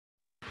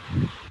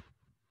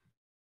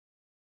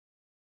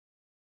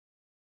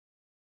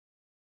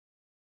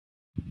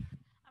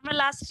আমরা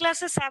লাস্ট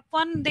ক্লাসে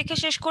SAP-1 দেখে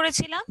শেষ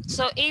করেছিলাম।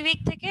 সো এই উইক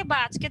থেকে বা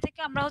আজকে থেকে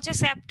আমরা হচ্ছে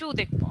SAP-2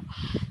 দেখবো।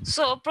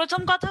 সো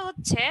প্রথম কথা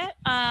হচ্ছে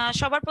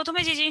সবার প্রথমে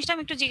যে জিনিসটা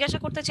আমি একটু জিজ্ঞাসা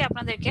করতে চাই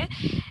আপনাদেরকে,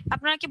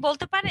 আপনারা কি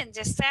বলতে পারেন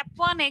যে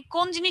SAP-1 এ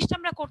কোন জিনিসটা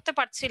আমরা করতে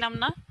পারছিলাম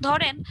না?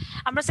 ধরেন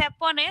আমরা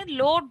SAP-1 এ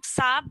লোড,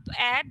 সাব,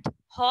 অ্যাড,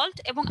 হল্ট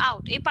এবং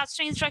আউট এই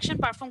 5টা ইনস্ট্রাকশন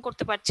পারফর্ম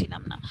করতে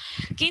পারছিলাম না।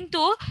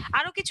 কিন্তু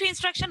আরো কিছু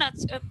ইনস্ট্রাকশন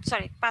আছে,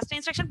 সরি 5টা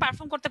ইনস্ট্রাকশন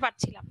পারফর্ম করতে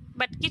পারছিলাম,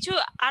 বাট কিছু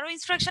আরো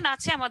ইনস্ট্রাকশন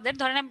আছে আমাদের।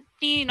 ধরেন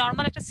আপনি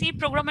নরমাল একটা সি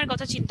প্রোগ্রামের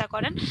কথা চিন্তা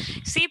করেন,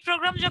 সি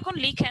প্রোগ্রাম যখন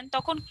লিখেন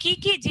তখন কি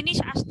কি জিনিস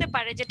আসতে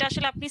পারে যেটা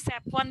আসলে আপনি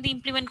SAP-1 দিয়ে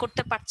ইমপ্লিমেন্ট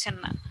করতে পারছেন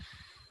না?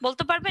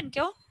 বলতে পারবেন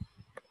কেউ?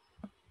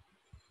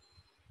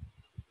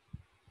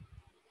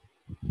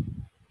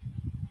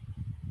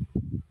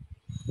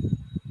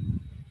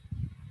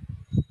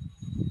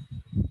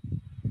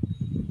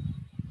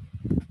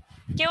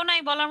 কেউ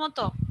নাই বলার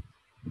মতো?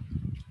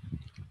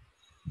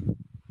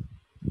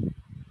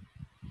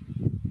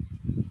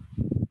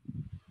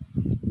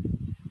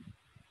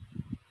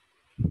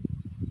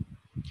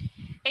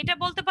 এটা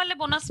বলতে পারলে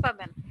বোনাস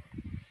পাবেন।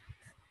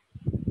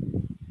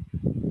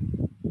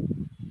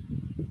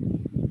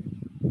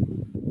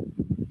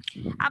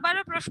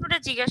 আবারও প্রশ্নটা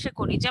জিজ্ঞাসা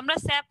করি যে আমরা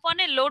SAP-1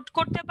 এ লোড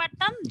করতে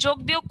পারতাম, যোগ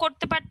বিয়োগ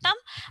করতে পারতাম,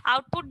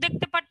 আউটপুট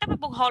দেখতে পারতাম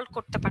এবং হল্ট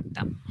করতে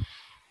পারতাম।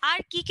 আর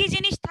কি কি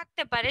জিনিস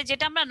থাকতে পারে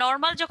যেটা আমরা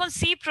নরমাল যখন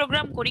সি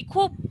প্রোগ্রাম করি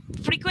খুব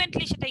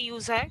ফ্রিকোয়েন্টলি সেটা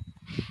ইউজ হয়,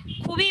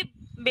 খুবই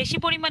বেশি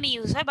পরিমাণে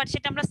ইউজ হয়, বাট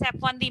সেটা আমরা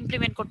SAP-1 দিয়ে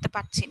ইমপ্লিমেন্ট করতে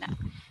পারছি না?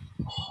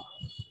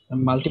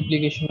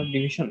 মাল্টিপ্লিকেশন আর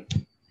ডিভিশন।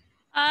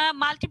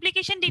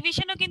 মাল্টিপ্লিকেশন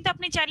ডিভিশনও কিন্তু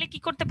আপনি চাইলে কি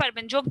করতে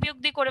পারবেন, যোগ বিয়োগ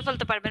দিয়ে করে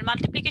ফেলতে পারবেন।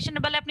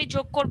 মাল্টিপ্লিকেশনের বেলায় আপনি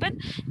যোগ করবেন,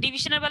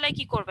 ডিভিশনের বেলায়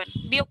কি করবেন,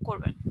 বিয়োগ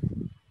করবেন।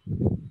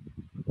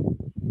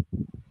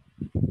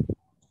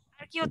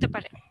 আর কি হতে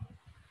পারে?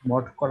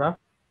 মড করা।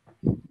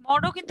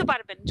 মডও কিন্তু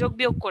পারবেন যোগ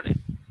বিয়োগ করে।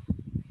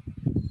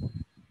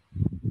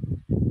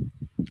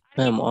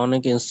 ম্যাম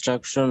অনেক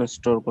ইনস্ট্রাকশন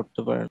স্টোর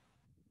করতে পারেন।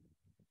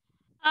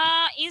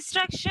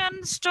 ইনস্ট্রাকশন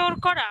স্টোর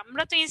করা,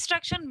 আমরা তো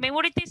ইনস্ট্রাকশন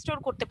মেমোরিতে স্টোর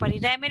করতে পারি,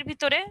 র‍্যামের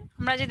ভিতরে,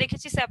 আমরা যে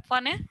দেখেছি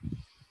SAP-1 এ।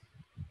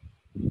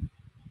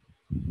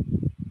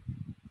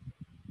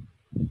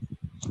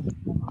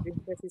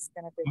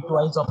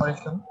 Bitwise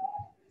operation.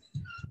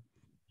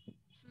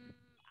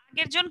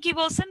 আগের জন কি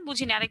বলছেন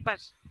বুঝিনি, আরেকবার।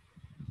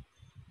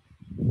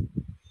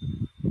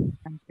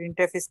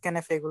 প্রিন্টএফ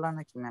স্ক্যানএফ এগুলা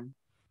নাকি ম্যাম?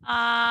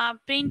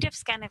 প্রিন্টএফ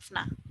স্ক্যানএফ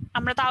না,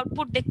 আমরা তো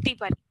আউটপুট দেখতেই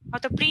পারি,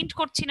 হয়তো প্রিন্ট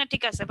করছি না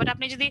ঠিক আছে, বাট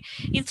আপনি যদি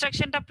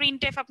ইনস্ট্রাকশনটা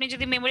প্রিন্টএফ আপনি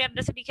যদি মেমরি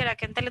অ্যাড্রেসে লিখে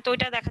রাখেন তাহলে তো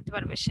ওইটা দেখাতে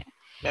পারবে সে।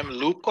 ম্যাম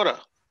লুপ করা।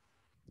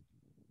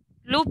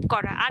 লুপ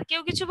করা, আর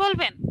কেউ কিছু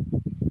বলবেন?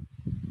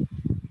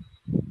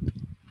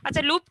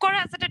 আচ্ছা লুপ করা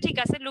আচ্ছা ঠিক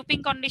আছে, লুপিং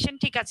কন্ডিশন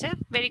ঠিক আছে,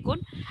 ভেরি গুড।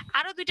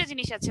 আরো দুইটা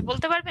জিনিস আছে,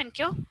 বলতে পারবেন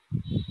কেউ?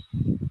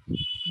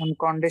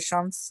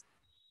 কন্ডিশনস।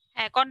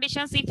 হ্যাঁ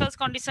কন্ডিশনস, ইফ এলস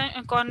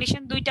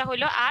কন্ডিশন দুইটা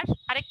হলো, আর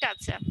আরেকটা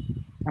আছে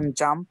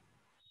জাম্প।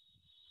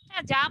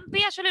 হ্যাঁ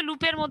জাম্পই আসলে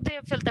লুপের মধ্যে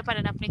ফেলতে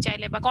পারেন আপনি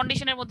চাইলে, বা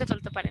কন্ডিশনের মধ্যে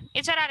ফেলতে পারেন।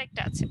 এছাড়া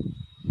আরেকটা আছে,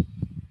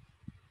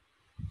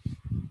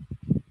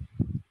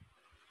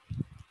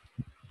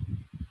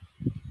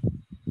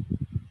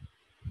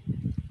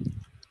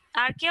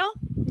 আর কেউ?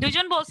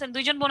 দুইজন বলছেন,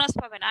 দুইজন বোনাস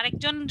পাবেন,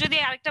 আরেকজন যদি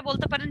আরেকটা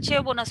বলতে পারেন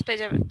সেও বোনাস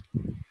পেয়ে যাবে।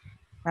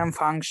 ম্যাম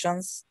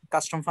ফাংশনস,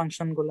 কাস্টম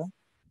ফাংশন গুলো।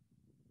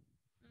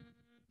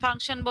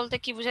 ফাংশন বলতে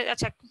কি বোঝায়?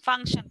 আচ্ছা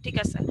ফাংশন ঠিক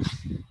আছে,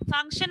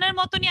 ফাংশনের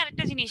মতনই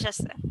আরেকটা জিনিস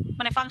আছে,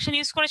 মানে ফাংশন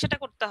ইউজ করে সেটা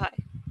করতে হয়।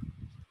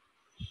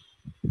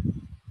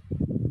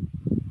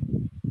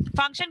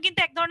 ফাংশন কিন্তু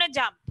এক ধরনের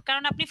জাম্প,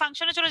 কারণ আপনি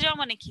ফাংশনে চলে যাওয়া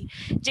মানে কি,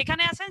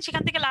 যেখানে আছেন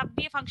সেখান থেকে লাফ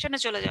দিয়ে ফাংশনে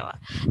চলে যাওয়া,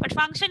 বাট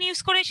ফাংশন ইউজ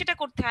করে সেটা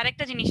করতে হয়।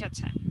 আরেকটা জিনিস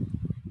আছে,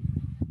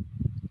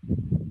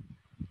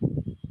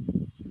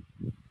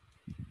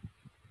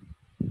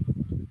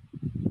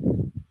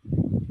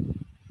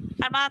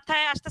 আর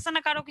মাথায় আসতেছে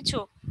না কারো কিছু?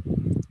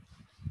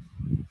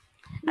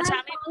 আচ্ছা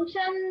আমি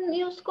ফাংশন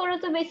ইউজ করে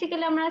তো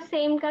বেসিক্যালি আমরা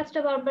সেম কাজটা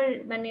বারবার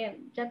মানে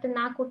যাতে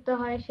না করতে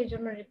হয়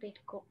সেজন্য রিপিট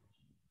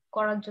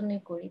করার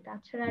জন্যই করি,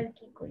 তাছাড়া আর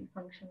কি করি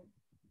ফাংশন?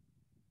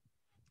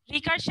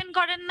 রিকারশন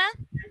করেন না?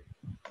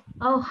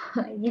 ওহ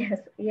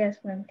ইয়েস ইয়েস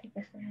ম্যাম, ঠিক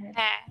আছে।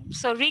 হ্যাঁ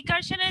সো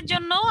রিকারশনের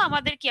জন্য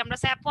আমাদের কি, আমরা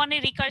SAP-1 এ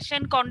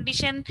রিকারশন,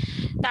 কন্ডিশন,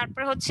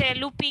 তারপর হচ্ছে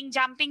লুপিং,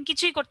 জাম্পিং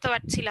কিছুই করতে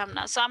পারছিলাম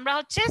না। সো আমরা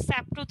হচ্ছে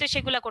SAP-2 তে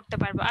সেগুলা করতে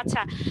পারবো।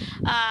 আচ্ছা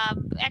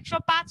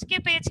 105 কে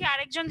পেয়েছি,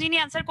 আরেকজন যিনি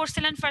आंसर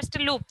করছিলেন ফার্স্টে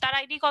লুপ, তার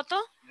আইডি কত?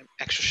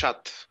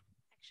 107।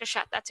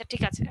 107 আচ্ছা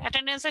ঠিক আছে,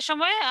 অ্যাটেন্ডেন্সের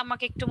সময়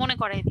আমাকে একটু মনে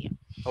করাই দিও।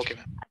 Okay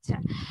ma'am. আচ্ছা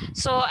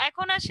সো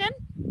এখন আসেন,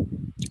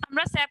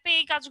 আমরা SAP এ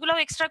এই কাজগুলো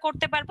এক্সট্রা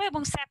করতে পারবো,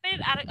 এবং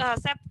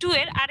SAP-2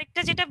 এর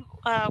আরেকটা যেটা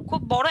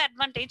খুব বড়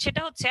অ্যাডভান্টেজ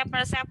সেটা হচ্ছে,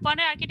 আপনারা SAP-1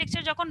 এর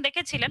আর্কিটেকচার যখন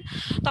দেখেছিলেন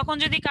তখন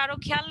যদি কারো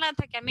খেয়াল না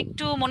থাকে আমি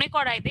একটু মনে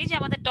করাই দেই যে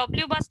আমাদের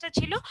ডব্লিউ বাসটা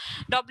ছিল,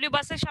 ডব্লিউ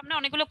বাসের সামনে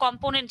অনেকগুলো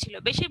কম্পোনেন্ট ছিল,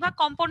 বেশিরভাগ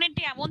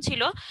কম্পোনেন্টই এমন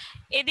ছিল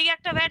এদিকে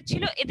একটা ওয়্যার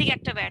ছিল, এদিকে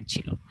একটা ওয়্যার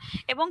ছিল,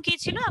 এবং কি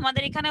ছিল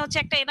আমাদের এখানে হচ্ছে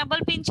একটা এনাবল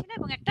পিন ছিল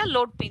এবং একটা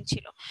লোড পিন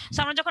ছিল। সো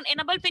আমরা যখন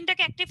এনাবল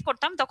পিনটাকে অ্যাক্টিভ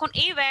করতাম তখন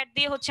এই ওয়্যার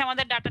দিয়ে হচ্ছে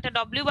আমাদের ডাটাটা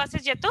ডব্লিউ বাসে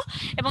যেত,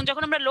 এবং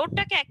যখন আমরা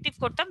লোডটাকে অ্যাক্টিভ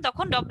করতাম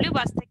তখন ডব্লিউ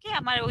বাস থেকে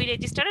আমার ওই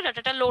রেজিস্টারে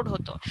ডাটাটা লোড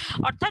হতো।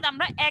 অর্থাৎ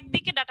আমরা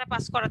একদিকে ডাটা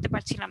পাস করাতে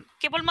পারছিলাম,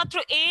 কেবলমাত্র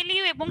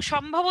এএলইউ এবং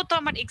সম্ভবত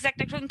আমার এক্সাক্ট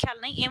এখন খেয়াল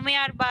নাই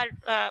এমএআর বা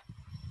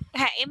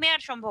হ্যাঁ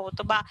এমএআর সম্ভবত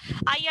বা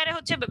আইআর এ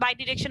হচ্ছে বাই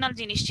ডিরেকশনাল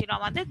জিনিস ছিল,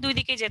 আমাদের দুই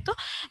দিকে যেত,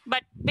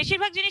 বাট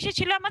বেশিরভাগ জিনিসই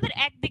ছিল আমাদের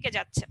একদিকে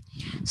যাচ্ছে।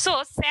 সো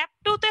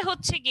SAP-2 তে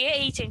হচ্ছে গিয়ে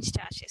এই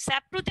চেঞ্জটা আসে।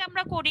 SAP-2 তে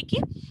আমরা করি কি,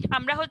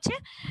 আমরা হচ্ছে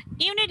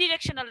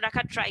ইউনিডিরেকশনাল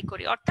রাখার ট্রাই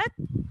করি, অর্থাৎ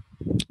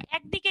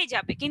একদিকেই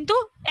যাবে, কিন্তু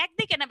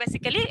একদিকে না,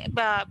 বেসিক্যালি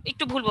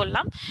একটু ভুল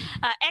বললাম,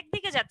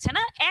 একদিকে যাচ্ছে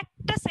না,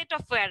 একটা সেট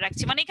অফ ওয়্যার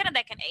রাখছি। মানে এখানে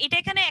দেখেন এটা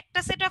এখানে একটা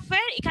সেট অফ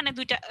ওয়্যার, এখানে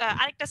দুইটা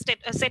আরেকটা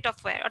সেট অফ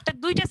ওয়্যার, অর্থাৎ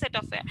দুইটা set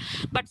of wire.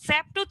 But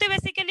SAP-2 তে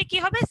বেসিক্যালি কি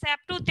হবে,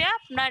 SAP-2 তে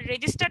আপনার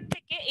রেজিস্টার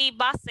থেকে এই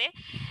বাসে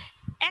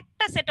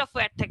একটা সেট অফ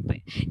ওয়্যার থাকবে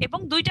এবং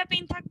দুইটা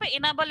পিন থাকবে,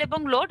 এনাবল এবং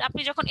লোড।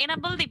 আপনি যখন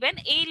এনাবল দিবেন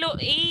এই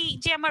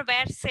যে আমার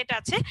ওয়্যার সেট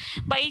আছে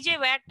বা এই যে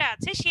ওয়্যারটা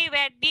আছে, সেই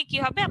ওয়্যার দিয়ে কি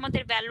হবে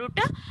আমাদের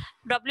ভ্যালুটা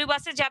ডব্লিউ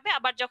বাসে যাবে।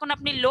 আবার যখন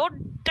আপনি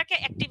লোডটাকে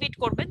অ্যাক্টিভেট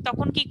করবেন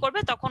তখন কি করবে,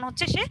 তখন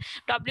হচ্ছে সে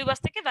ডব্লিউ বাস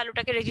থেকে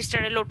ভ্যালুটাকে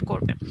রেজিস্টারে লোড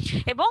করবে,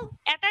 এবং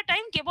এট আ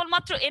টাইম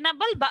কেবলমাত্র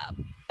এনাবল বা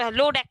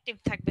লোড অ্যাক্টিভ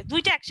থাকবে,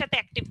 দুইটা একসাথে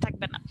অ্যাক্টিভ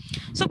থাকবে না।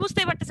 সো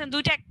বুঝতেই পারতেছেন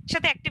দুইটা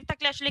একসাথে অ্যাক্টিভ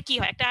থাকলে আসলে কি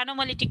হয়, একটা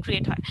অ্যানোমালিটি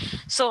ক্রিয়েট হয়।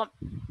 সো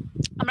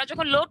আমরা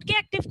যখন লোডকে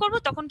অ্যাক্টিভ করব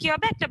তখন কি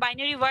হবে, একটা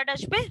বাইনারি ওয়ার্ড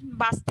আসবে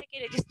বাস থেকে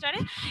রেজিস্টারে,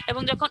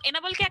 এবং যখন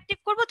এনাবলকে অ্যাক্টিভ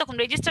করব তখন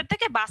রেজিস্টার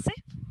থেকে বাসে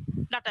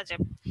ডাটা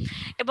যাবে।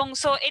 এবং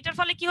সো এটার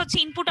ফলে কি হচ্ছে,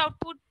 ইনপুট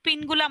আউটপুট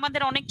পিনগুলো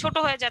আমাদের অনেক ছোট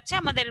হয়ে যাচ্ছে,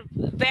 আমাদের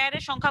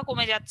ওয়্যারের সংখ্যা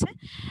কমে যাচ্ছে,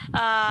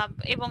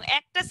 এবং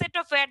একটা সেট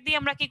অফ ওয়্যার দিয়ে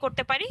আমরা কি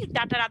করতে পারি,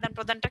 ডাটার আদান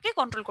প্রদানটাকে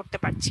কন্ট্রোল করতে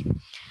পারছি।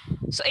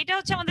 সো এটা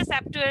হচ্ছে আমাদের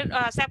SAP-2 এর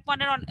SAP-1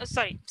 এর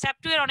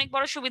SAP-2 এর অনেক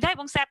বড় সুবিধা।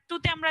 এবং SAP-2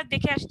 তে আমরা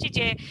দেখে আসছি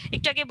যে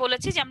একটু আগে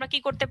বলেছি যে আমরা কি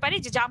করতে পারি,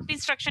 যে জাম্প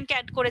ইনস্ট্রাকশনকে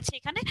অ্যাড করেছি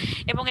এখানে,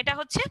 এবং এটা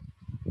হচ্ছে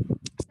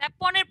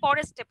SAP-1 এর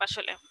পরের স্টেপ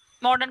আসলে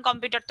মডার্ন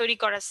কম্পিউটার তৈরি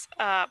করার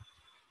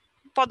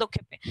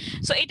পদক্ষেপে।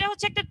 সো এটা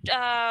হচ্ছে একটা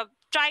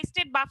ট্রাই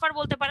স্টেট বাফার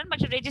বলতে পারেন বা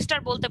রেজিস্টার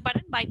বলতে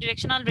পারেন, by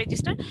directional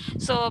register.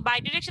 So by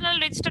directional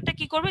রেজিস্টারটা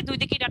কি করবে, দুই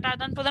দিকে ডাটা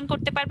আদান প্রদান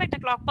করতে পারবে, একটা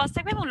ক্লক পাস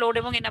থাকবে এবং লোড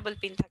এবং এনাবল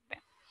পিন থাকবে।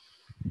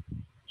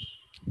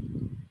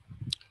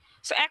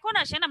 সো এখন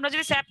আসেন আমরা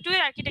যদি SAP-2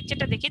 এর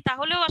আর্কিটেকচারটা দেখি,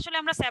 তাহলেও আসলে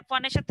আমরা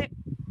SAP-1 এর সাথে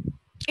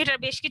এটার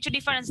বেশ কিছু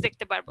ডিফারেন্স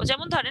দেখতে পারবো।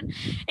 যেমন ধরেন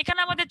এখানে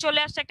আমাদের চলে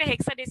আসছে একটা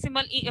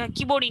হেক্সাডেসিমাল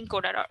কিবোর্ড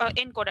এনকোডার,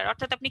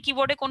 অর্থাৎ আপনি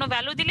কিবোর্ডে কোনো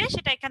ভ্যালু দিলে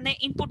সেটা এখানে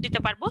ইনপুট দিতে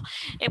পারবো।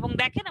 এবং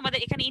দেখেন আমাদের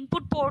এখানে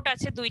ইনপুট পোর্ট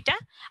আছে দুইটা,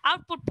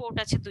 আউটপুট পোর্ট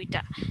আছে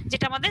দুইটা,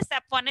 যেটা আমাদের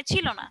SAP-1 এ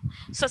ছিল না।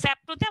 সো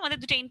SAP-2 তে আমাদের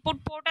দুটো ইনপুট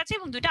পোর্ট আছে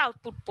এবং দুইটা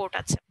আউটপুট পোর্ট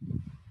আছে,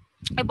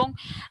 এবং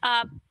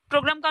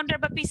প্রোগ্রাম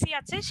কাউন্টার বা পিসি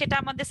আছে, সেটা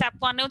আমাদের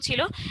SAP-1 এও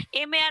ছিল।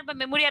 এমএআর বা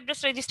মেমোরি অ্যাড্রেস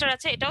রেজিস্টার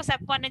আছে, এটাও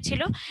SAP-1 এ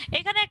ছিল।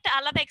 এখানে একটা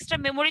আলাদা এক্সট্রা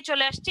মেমোরি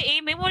চলে আসছে। এই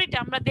মেমোরিটা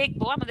আমরা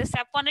দেখবো আমাদের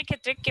SAP-1 এর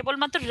ক্ষেত্রে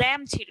কেবলমাত্র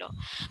র্যাম ছিল,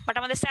 বাট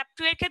আমাদের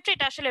SAP-2 এর ক্ষেত্রে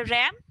এটা আসলে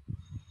র্যাম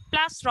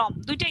প্লাস রম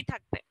দুইটাই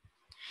থাকবে।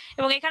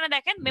 এবং এখানে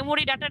দেখেন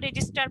মেমোরি ডাটা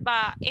রেজিস্টার বা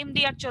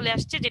এমডিআর চলে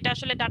আসছে, যেটা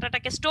আসলে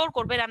ডাটাটাকে স্টোর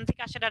করবে, র্যাম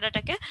থেকে আসা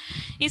ডাটাটাকে।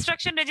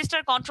 ইনস্ট্রাকশন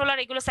রেজিস্টার, কন্ট্রোলার,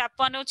 এগুলো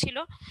SAP-1 এও ছিল।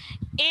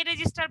 এ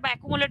রেজিস্টার বা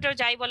অ্যাকুমুলেটর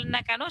যাই বলেন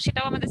না কেন,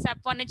 সেটাও আমাদের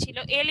SAP-1 এ ছিল।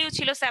 এলইউ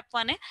ছিল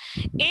SAP-1 এ।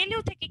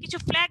 এলইউ থেকে কিছু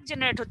ফ্ল্যাগ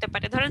জেনারেট হতে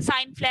পারে, ধরেন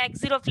সাইন ফ্ল্যাগ,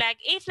 জিরো ফ্ল্যাগ।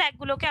 এই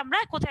ফ্ল্যাগগুলোকে আমরা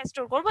কোথায়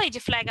স্টোর করব, এই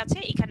যে ফ্ল্যাগ আছে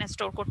এখানে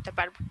স্টোর করতে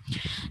পারবো।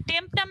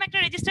 টেম্প নামে একটা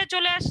রেজিস্টার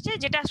চলে আসছে,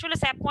 যেটা আসলে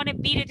SAP-1 এ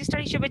বি রেজিস্টার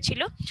হিসেবে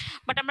ছিল,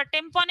 বাট আমরা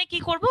টেম্প-1 এ কি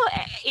করব,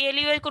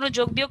 এলইউ এর কোনো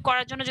যোগ বিয়োগ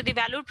করার জন্য যদি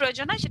ভ্যালুর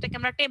প্রয়োজন হয় সেটাকে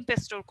আমরা টেম্পে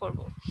স্টোর করব।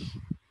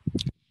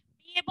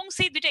 বি এবং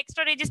সি দুটো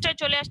এক্সট্রা রেজিস্টার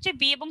চলে আসছে।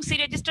 বি এবং সি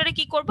রেজিস্টারে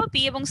কি করব,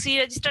 বি এবং সি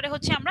রেজিস্টারে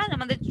হচ্ছে আমরা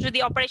আমাদের যদি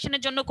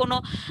অপারেশনের জন্য কোনো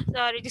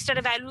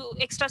রেজিস্টারে ভ্যালু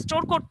এক্সট্রা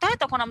স্টোর করতে হয়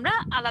তখন আমরা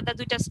আলাদা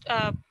দুইটা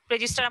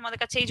রেজিস্টার আমাদের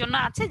কাছে এই জন্য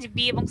আছে যে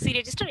বি এবং সি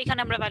রেজিস্টার, এখানে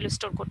আমরা ভ্যালু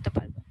স্টোর করতে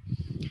পারবো।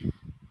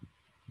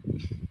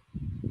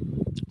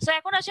 সো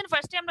এখন আসেন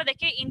ফার্স্টে আমরা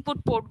দেখি ইনপুট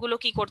পোর্ট গুলো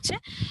কি করছে।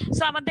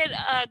 সো আমাদের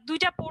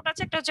দুইটা পোর্ট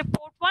আছে, একটা হচ্ছে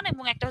পোর্ট 1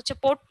 এবং একটা হচ্ছে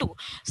পোর্ট 2।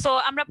 সো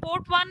আমরা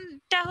পোর্ট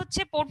 1টা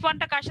হচ্ছে, পোর্ট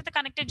 1টা কার সাথে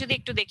কানেক্টেড যদি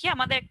একটু দেখি,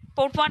 আমাদের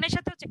পোর্ট 1 এর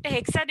সাথে হচ্ছে একটা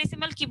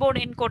হেক্সাডেসিমাল কিবোর্ড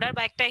এনকোডার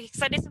বা একটা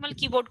হেক্সাডেসিমাল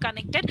কিবোর্ড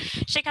কানেক্টেড,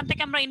 সেখান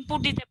থেকে আমরা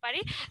ইনপুট দিতে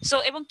পারি। সো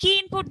এবং কি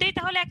ইনপুট দেই,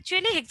 তাহলে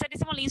অ্যাকচুয়ালি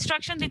হেক্সাডেসিমাল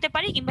ইনস্ট্রাকশন দিতে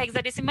পারি কিংবা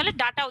হেক্সাডেসিমালের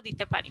ডাটাও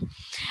দিতে পারি।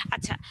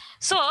 আচ্ছা,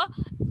 সো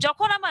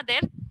যখন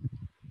আমাদের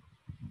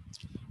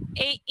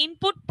এই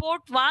ইনপুট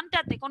পোর্ট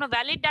 1টাতে কোনো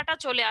ভ্যালিড ডাটা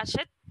চলে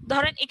আসে,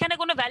 ধরেন এখানে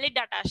কোনো ভ্যালিড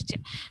ডাটা আসছে,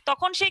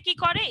 তখন সে কি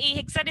করে, এই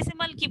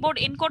হেক্সাডেসিমাল কিবোর্ড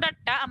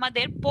এনকোডারটা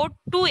আমাদের পোর্ট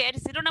 2 এর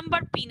 0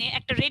 নাম্বার পিনে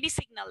একটা রেডি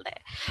সিগন্যাল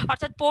দেয়।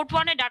 অর্থাৎ পোর্ট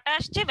 1 এ ডাটা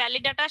আসছে,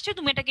 ভ্যালিড ডাটা আসছে,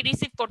 তুমি এটাকে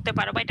রিসিভ করতে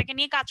পারো বা এটাকে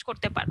নিয়ে কাজ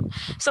করতে পারো।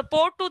 সো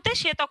পোর্ট 2 তে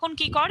সে তখন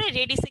কি করে,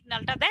 রেডি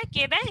সিগন্যালটা দেয়।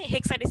 কে দেয়,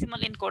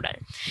 হেক্সাডেসিমাল এনকোডার।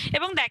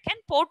 এবং দেখেন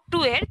পোর্ট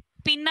 2 এর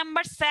পিন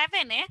নাম্বার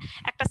 7 এ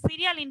একটা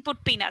সিরিয়াল ইনপুট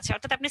পিন আছে,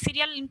 অর্থাৎ আপনি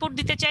সিরিয়াল ইনপুট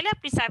দিতে চাইলে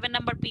আপনি 7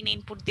 নাম্বার পিনে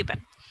ইনপুট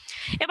দিবেন।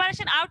 এবার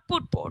আসেন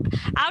আউটপুট পোর্ট।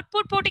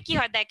 আউটপুট পোর্টে কি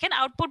হয় দেখেন,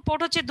 আউটপুট পোর্ট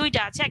হচ্ছে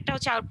দুইটা আছে, একটা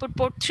হচ্ছে আউটপুট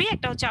পোর্ট 3,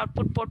 একটা হচ্ছে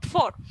output port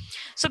 4।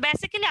 So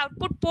basically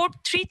output port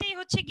 3 তেই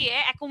হচ্ছে গিয়ে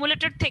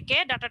অ্যাকুমুলেটর থেকে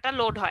ডাটাটা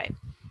লোড হয়।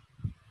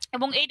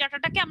 এবং এই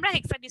ডাটাটাকে আমরা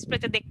হেক্সা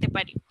ডিসপ্লেতে দেখতে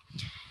পারি।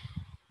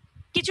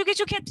 কিছু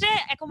কিছু ক্ষেত্রে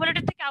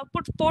অ্যাকুমুলেটর থেকে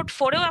আউটপুট পোর্ট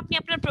 4 এও আপনি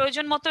আপনার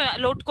প্রয়োজন মতো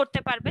লোড করতে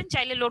পারবেন,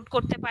 চাইলে লোড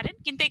করতে পারেন,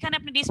 কিন্তু এখানে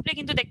আপনি ডিসপ্লে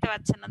কিন্তু দেখতে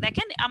পাচ্ছেন না।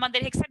 দেখেন আমাদের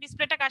হেক্সা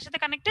ডিসপ্লেটা কার সাথে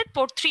কানেক্টেড,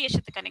 পোর্ট 3 এর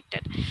সাথে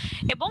কানেক্টেড,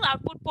 এবং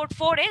আউটপুট পোর্ট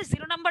 4 এ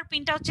 0 নাম্বার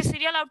পিনটা হচ্ছে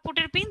সিরিয়াল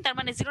আউটপুটের পিন, তার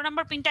মানে 0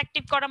 নাম্বার পিনটা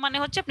অ্যাক্টিভ করা মানে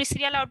হচ্ছে আপনি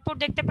সিরিয়াল আউটপুট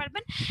দেখতে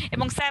পারবেন,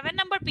 এবং 7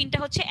 নাম্বার পিনটা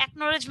হচ্ছে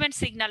অ্যাকনলেজমেন্ট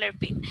সিগন্যালের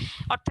পিন,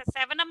 অর্থাৎ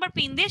 7 নাম্বার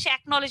পিন দিয়ে সে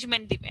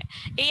অ্যাকনলেজমেন্ট দিবে।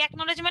 এই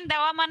অ্যাকনলেজমেন্ট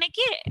দেওয়া মানে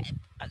কি,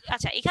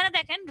 আচ্ছা এখানে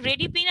দেখেন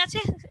রেডি পিন আছে,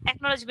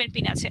 অ্যাকনলেজমেন্ট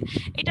পিন আছে,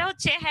 এটা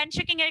হচ্ছে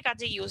হ্যান্ডশেকিং এর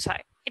কাজে ইউজ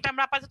হয়। এটা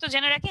আমরা আপাতত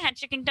জেনে রাখি,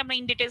 হ্যান্ডশেকিংটা আমরা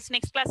ইন ডিটেইলস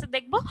নেক্সট ক্লাসে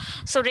দেখব।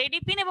 সো রেডি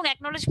পিন এবং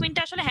অ্যাকনলেজ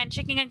পিনটা আসলে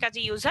হ্যান্ডশেকিং এর কাজে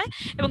ইউজ হয়,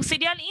 এবং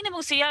সিরিয়াল ইন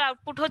এবং সিরিয়াল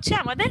আউটপুট হচ্ছে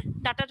আমাদের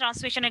ডাটা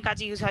ট্রান্সমিশনের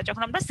কাজে ইউজ হয়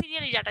যখন আমরা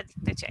সিরিয়ালি ডাটা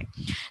দিতে চাই।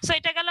 সো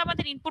এটা গেল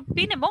আমাদের ইনপুট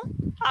পিন এবং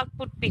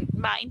আউটপুট পিন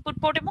বা ইনপুট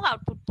পোর্ট এবং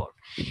আউটপুট পোর্ট।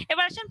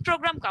 এবার আসেন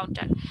প্রোগ্রাম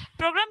কাউন্টার।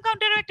 প্রোগ্রাম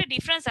কাউন্টারেরও একটা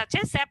ডিফারেন্স আছে।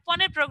 SAP-1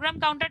 এর প্রোগ্রাম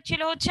কাউন্টার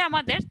ছিল হচ্ছে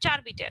আমাদের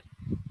 4 বিটের।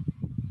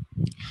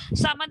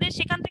 সো আমাদের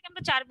সেখান থেকে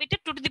আমরা 4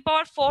 বিটের 2 টু দি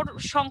পাওয়ার 4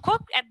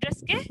 সংখ্যক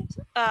অ্যাড্রেসকে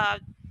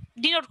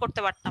ডিনোট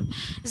করতে পারতাম।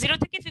 0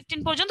 থেকে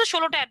 15 পর্যন্ত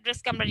 16টা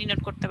অ্যাড্রেসকে আমরা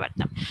ডিনোট করতে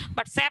পারতাম।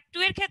 বাট SAP-2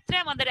 এর ক্ষেত্রে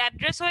আমাদের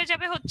অ্যাড্রেস হয়ে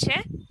যাবে হচ্ছে,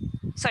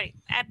 সরি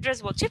অ্যাড্রেস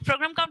বলছি,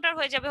 প্রোগ্রাম কাউন্টার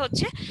হয়ে যাবে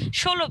হচ্ছে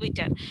 16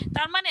 বিটের।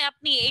 তার মানে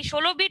আপনি এই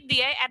 16 বিট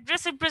দিয়ে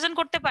অ্যাড্রেস রিপ্রেজেন্ট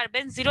করতে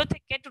পারবেন 0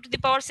 থেকে 2 টু দি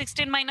পাওয়ার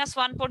 16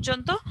 - 1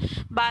 পর্যন্ত,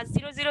 বা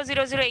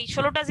 0000 এই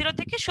 16টা 0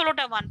 থেকে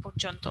 16টা 1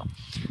 পর্যন্ত,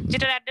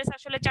 যেটার অ্যাড্রেস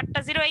আসলে 4টা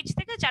 0H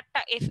থেকে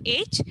 4টা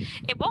FH,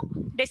 এবং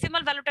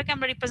ডেসিমাল ভ্যালুটাকে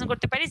আমরা রিপ্রেজেন্ট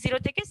করতে পারি 0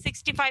 থেকে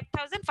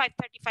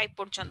 65535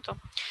 পর্যন্ত।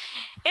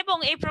 এবং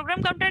এই প্রোগ্রাম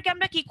কাউন্টারকে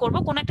আমরা কি করব,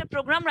 কোন একটা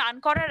প্রোগ্রাম রান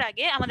করার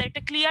আগে আমাদের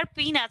একটা ক্লিয়ার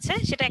পিন আছে,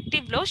 সেটা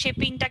অ্যাক্টিভ লো, সেই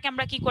পিনটাকে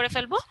আমরা কি করে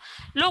ফেলবো,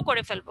 লো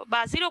করে ফেলবো বা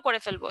 0 করে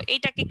ফেলবো।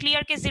 এইটাকে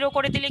ক্লিয়ারকে 0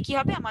 করে দিলে কি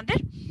হবে, আমাদের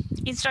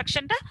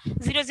ইনস্ট্রাকশনটা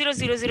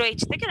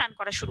 0000H থেকে রান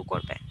করা শুরু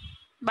করবে,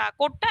 বা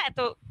কোডটা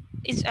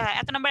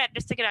এত নাম্বার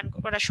অ্যাড্রেস থেকে রান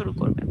করা শুরু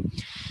করবে।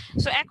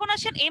 সো এখন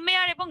আসেন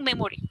এমএআর এবং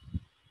মেমোরি।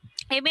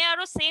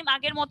 এমএআরও সেম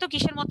আগের মতো,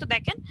 কিসের মতো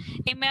দেখেন,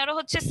 এমএআরও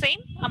হচ্ছে সেম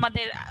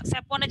আমাদের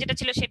SAP-1 এ যেটা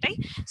ছিল সেটাই।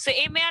 সো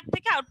এমএআর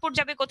থেকে আউটপুট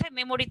যাবে কোথায়,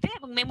 মেমোরিতে,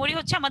 এবং মেমোরি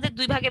হচ্ছে আমাদের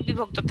দুই ভাগে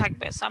বিভক্ত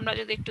থাকবে। সো আমরা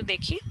যদি একটু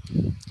দেখি,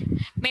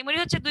 মেমোরি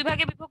হচ্ছে দুই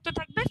ভাগে বিভক্ত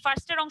থাকবে।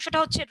 ফার্স্টের অংশটা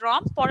হচ্ছে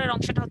রম, পরের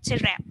অংশটা হচ্ছে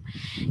র্যাম।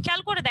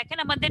 খেয়াল করে দেখেন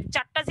আমাদের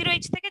 4টা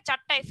 0H থেকে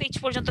 4টা FH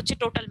পর্যন্ত হচ্ছে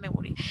টোটাল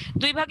মেমোরি,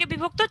 দুই ভাগে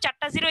বিভক্ত।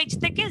 4টা 0H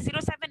থেকে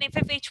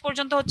 07FFH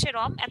পর্যন্ত হচ্ছে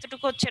রম,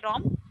 এতটুকু হচ্ছে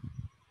রম,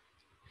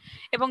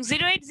 এবং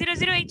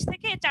 0800H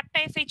থেকে 4টা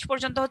FH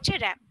পর্যন্ত হচ্ছে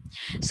র্যাম।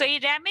 সো এই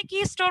র্যামে কি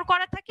স্টোর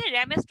করা থাকে,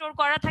 র্যামে স্টোর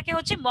করা থাকে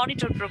হচ্ছে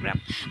মনিটর প্রোগ্রাম।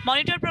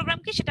 মনিটর প্রোগ্রাম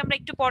কি সেটা আমরা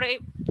একটু পরে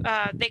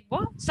দেখবো।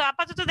 সো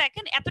আপাতত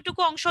দেখেন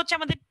এতটুকু অংশ হচ্ছে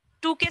আমাদের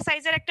 2K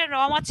সাইজের একটা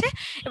রম আছে,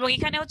 এবং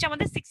এখানে হচ্ছে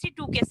আমাদের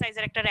 62K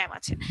সাইজের একটা র্যাম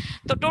আছে।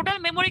 তো টোটাল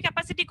মেমোরি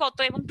ক্যাপাসিটি কত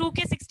এবং 2K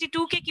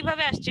 62K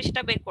কিভাবে আসছে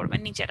সেটা বের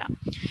করবেন নিজেরা।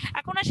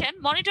 এখন আসেন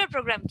মনিটর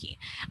প্রোগ্রাম কি।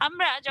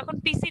 আমরা যখন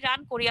পিসি রান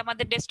করি,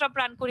 আমাদের ডেস্কটপ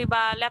রান করি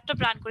বা ল্যাপটপ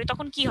রান করি,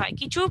 তখন কি হয়,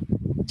 কিছু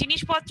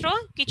জিনিসপত্র,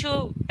 কিছু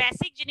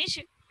বেসিক জিনিস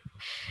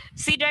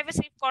সি ড্রাইভে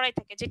সেভ করাই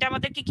থাকে, যেটা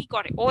আমাদেরকে কি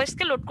করে, ওএস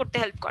কে লোড করতে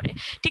হেল্প করে।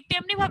 ঠিক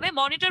তেমনি ভাবে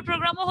মনিটর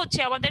প্রোগ্রামও হচ্ছে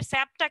আমাদের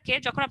স্যাপটাকে,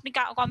 যখন আপনি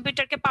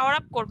কম্পিউটারকে পাওয়ার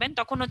আপ করবেন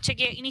তখন হচ্ছে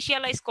গিয়ে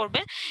ইনিশিয়ালাইজ করবে,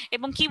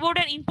 এবং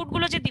কিবোর্ডের ইনপুট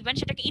গুলো যে দিবেন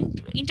সেটাকে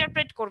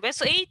ইন্টারপ্রেট করবে।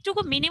 সো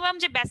এইটুকু মিনিমাম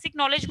যে বেসিক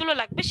নলেজ গুলো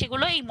লাগবে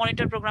সেগুলো এই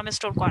মনিটর প্রোগ্রামে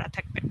স্টোর করা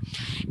থাকবে,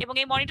 এবং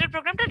এই মনিটর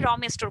প্রোগ্রামটা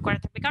রম এ স্টোর করা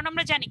থাকবে, কারণ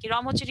আমরা জানি কি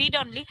রম হচ্ছে রিড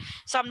অনলি,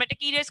 সো আমরা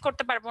এটাকে ইরেজ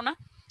করতে পারবো না,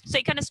 সো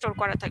এখানে স্টোর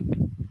করা থাকবে।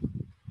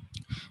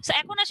 সো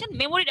এখন আসেন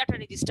memory data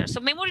register. So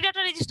memory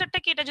data রেজিস্টারটা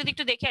কি, এটা যদি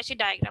একটু দেখে আসি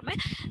ডায়াগ্রামে।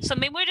 সো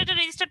মেমোরি ডাটা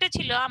রেজিস্টারটা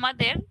ছিল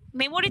আমাদের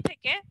মেমোরি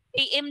থেকে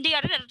এই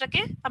এমডিআর এর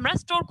ডাটাটাকে আমরা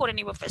স্টোর করে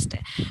নিব ফার্স্টে।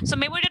 So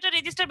memory data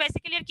register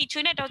basically আর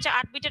কিছুই না, এটা হচ্ছে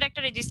 8 বিটের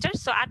একটা রেজিস্টার।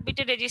 সো 8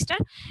 বিটের রেজিস্টার,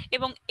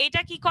 এবং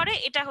এটা কি করে,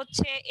 এটা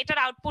হচ্ছে এটার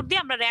আউটপুট দিয়ে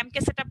আমরা র‍্যাম কে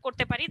সেটআপ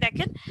করতে পারি।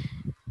 দেখেন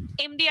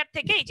এমডিআর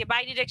থেকে এই যে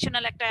বাই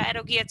ডিরেকশনাল একটা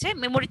অ্যারো গিয়েছে,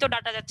 মেমোরিতেও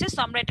ডাটা যাচ্ছে, সো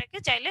আমরা এটাকে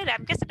চাইলে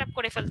র‍্যাম কে সেটআপ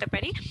করে ফেলতে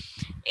পারি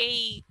এই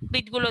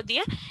বিটগুলো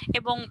দিয়ে।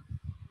 এবং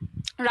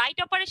রাইট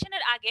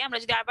অপারেশনের আগে আমরা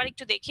যদি আবার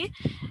একটু দেখি,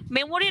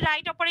 মেমোরি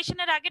রাইট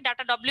অপারেশনের আগে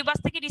ডাটা ডব্লিউ বাস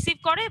থেকে রিসিভ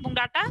করে, এবং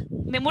ডাটা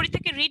মেমোরি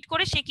থেকে রিড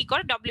করে সে কি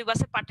করে, ডব্লিউ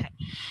বাসে পাঠায়।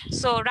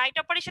 সো রাইট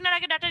অপারেশনের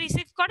আগে ডাটা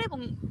রিসিভ করে এবং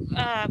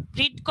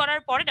রিড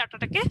করার পরে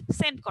ডাটাটাকে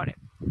সেন্ড করে।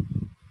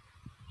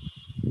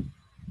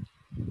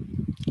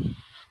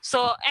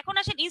 সো এখন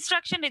আসেন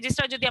ইনস্ট্রাকশন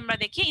রেজিস্টার যদি আমরা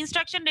দেখি,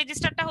 ইনস্ট্রাকশন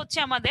রেজিস্টারটা হচ্ছে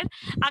আমাদের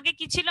আগে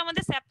কি ছিল,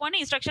 আমাদের SAP-1 এ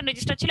ইনস্ট্রাকশন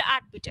রেজিস্টার ছিল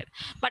 8 বিটের,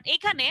 বাট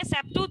এখানে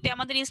SAP-2 তে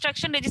আমাদের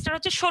ইনস্ট্রাকশন রেজিস্টার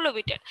হচ্ছে 16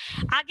 বিটের।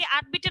 আগে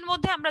 8 বিটের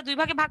মধ্যে আমরা দুই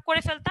ভাগে ভাগ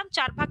করে ফেলতাম,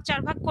 4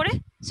 ভাগ করে,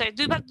 সরি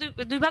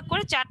দুই ভাগ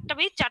করে 4টা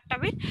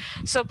বিট।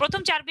 সো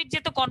প্রথম 4 বিট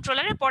যেত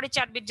কন্ট্রোলারে, পরে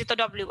 4 বিট যেত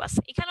ডব্লিউ বাস।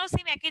 এখানেও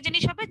সেম একই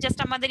জিনিস হবে, জাস্ট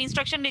আমাদের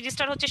ইনস্ট্রাকশন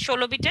রেজিস্টার হচ্ছে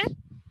 16 বিটের,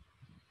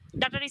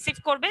 ডাটা রিসিভ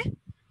করবে,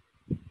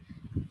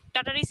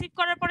 ডাটা রিসিভ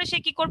করার পরে সে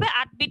কি করবে,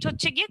 8 বিট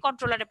হচ্ছে গিয়ে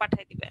কন্ট্রোলারে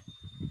পাঠিয়ে দিবে।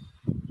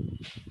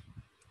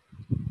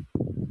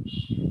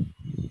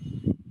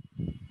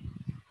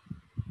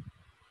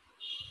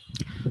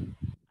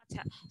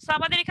 আচ্ছা, সো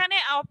আমাদের এখানে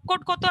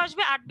অপকোড কত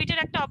আসবে, 8 বিটের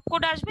একটা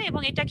অপকোড আসবে,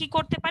 এবং এটা কি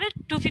করতে পারে,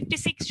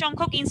 256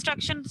 সংখ্যক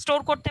ইনস্ট্রাকশন স্টোর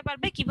করতে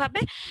পারবে।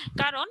 কিভাবে,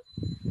 কারণ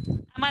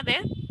আমাদের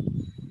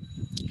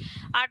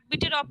 8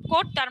 বিটের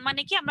অপকোড, তার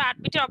মানে কি আমরা 8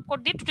 বিটের অপকোড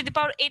দিয়ে 2 টু দি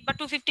পাওয়ার 8 বা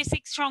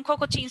 256 সংখ্যক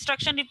হচ্ছে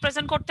ইনস্ট্রাকশন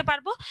রিপ্রেজেন্ট করতে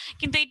পারবো।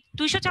 কিন্তু এই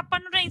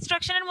 256টা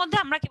ইনস্ট্রাকশনের মধ্যে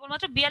আমরা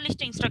কেবলমাত্র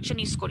 42টা ইনস্ট্রাকশন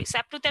ইউজ করি।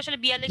 SAP2 তে আসলে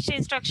 42টা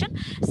ইনস্ট্রাকশন,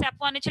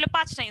 SAP1 এ ছিল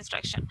 5টা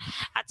ইনস্ট্রাকশন।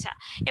 আচ্ছা,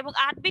 এবং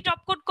 8 বিট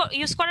অপকোড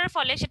ইউজ করার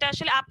ফলে সেটা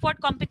আসলে আপওয়ার্ড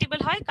কম্প্যাটিবল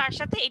হয় কার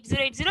সাথে?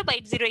 8080 বা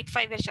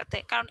 8085 এর সাথে।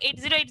 কারণ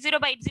 8080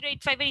 বা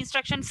 8085 এর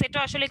ইনস্ট্রাকশন সেটও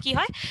আসলে কি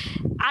হয়?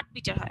 8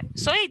 বিটের হয়।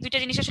 সো এই দুইটা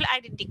জিনিস আসলে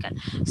আইডেন্টিক্যাল।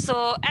 সো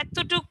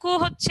এতটুকু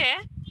হচ্ছে।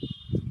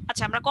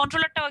 আচ্ছা, আমরা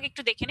কন্ট্রোলারটাও আগে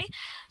একটু দেখে নিই।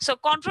 সো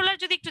কন্ট্রোলার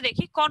যদি একটু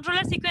দেখি,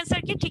 কন্ট্রোলার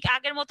সিকোয়েন্সার কি ঠিক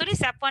আগের মতই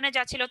SAP1 এ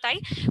যা ছিল তাই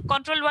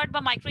কন্ট্রোল ওয়ার্ড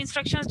বা মাইক্রো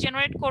ইনস্ট্রাকশনস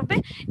জেনারেট করবে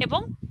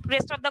এবং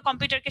রেস্ট অফ দ্য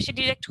কম্পিউটারকে সে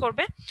ডিরেক্ট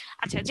করবে।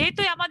 আচ্ছা,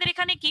 যেহেতু আমাদের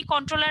এখানে কি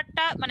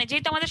কন্ট্রোলারটা মানে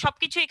যেহেতু আমাদের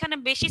সবকিছু এখানে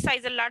বেশি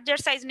সাইজের লার্জার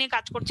সাইজ নিয়ে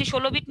কাজ করছি,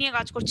 16 বিট নিয়ে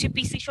কাজ করছি,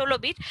 পিসি 16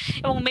 বিট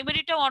এবং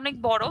মেমোরিটাও অনেক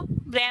বড়,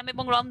 র্যাম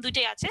এবং রম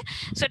দুটোই আছে।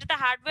 সো এটাতে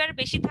হার্ডওয়্যার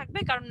বেশি থাকবে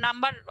কারণ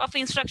নাম্বার অফ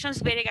ইনস্ট্রাকশনস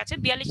বেড়ে গেছে,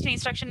 42টা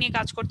ইনস্ট্রাকশন নিয়ে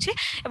কাজ করছি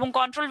এবং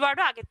কন্ট্রোল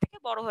ওয়ার্ডও আগের থেকে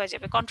বড় হয়ে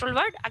যাবে, কন্ট্রোল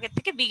ওয়ার্ড আগের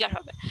থেকে বিগার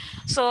হবে।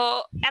 সো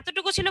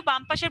এতটুকু ছিল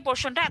বাম পাশের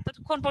পোর্শনটা।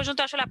 এতক্ষণ পর্যন্ত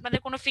আসলে আপনাদের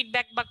কোনো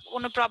ফিডব্যাক বা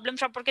কোনো প্রবলেম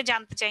সম্পর্কে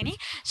জানতে চাইনি।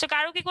 সো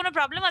কারো কি কোনো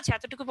প্রবলেম আছে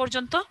এতটুকু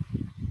পর্যন্ত,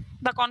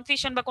 বা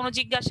কনফিউশন বা কোনো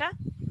জিজ্ঞাসা?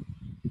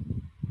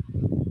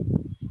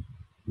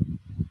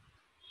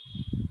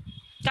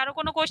 কারো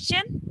কোনো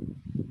কোশ্চেন?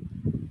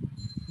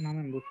 না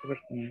ম্যাম, বুঝতে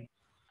পারছি না।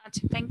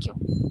 আচ্ছা, থ্যাংক ইউ।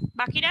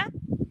 বাকিরা?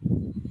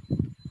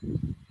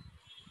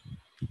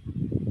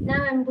 না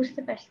ম্যাম,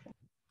 বুঝতে পারছি।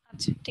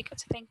 আচ্ছা, ঠিক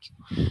আছে, থ্যাংক ইউ।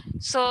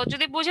 সো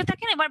যদি বুঝে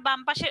থাকেন এবার বাম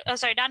পাশে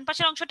সরি ডান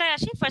পাশের অংশটায়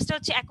আসি। ফার্স্টে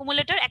হচ্ছে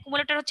অ্যাকুমুলেটর।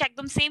 অ্যাকুমুলেটর হচ্ছে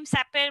একদম সেম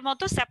স্যাপ এর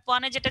মতো,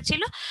 SAP1 এ যেটা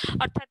ছিল,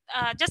 অর্থাৎ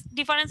জাস্ট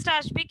ডিফারেন্সটা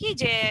আসবে কি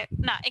যে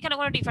না, এখানে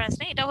কোনো ডিফারেন্স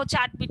নেই, এটা হচ্ছে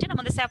 8 বিটের,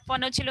 আমাদের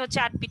SAP1 এও ছিল হচ্ছে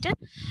 8 বিটের।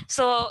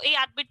 সো এই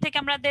 8 বিট থেকে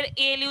আমাদের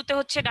ALU তে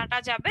হচ্ছে ডাটা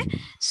যাবে।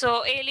 সো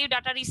ALU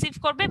ডাটা রিসিভ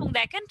করবে এবং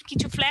দেখেন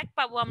কিছু ফ্ল্যাগ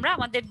পাবো আমরা।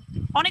 আমাদের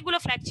অনেকগুলো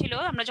ফ্ল্যাগ ছিল,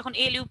 আমরা যখন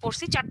ALU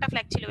পড়ছি 4টা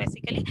ফ্ল্যাগ ছিল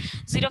basically,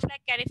 zero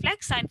flag, carry flag,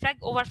 sign flag,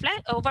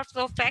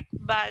 overflow flag.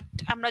 But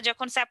আমরা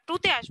যখন SAP2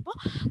 তে আসবো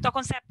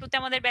তখন SAP2 তে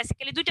আমাদের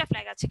বেসিক্যালি দুইটা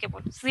ফ্ল্যাগ আছে,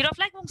 কেবল জিরো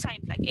ফ্ল্যাগ এবং সাইন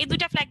ফ্ল্যাগ। এই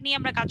দুইটা ফ্ল্যাগ নিয়ে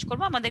আমরা কাজ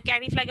করব, আমাদের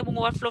ক্যারি ফ্ল্যাগ এবং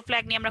ওভারফ্লো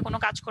ফ্ল্যাগ নিয়ে আমরা কোনো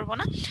কাজ করব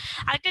না।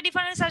 আরেকটা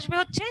ডিফারেন্স আসবে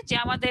হচ্ছে যে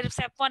আমাদের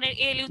SAP1 এর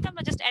ALU তে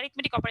আমরা জাস্ট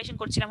অ্যারিথমেটিক অপারেশন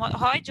করছিলাম,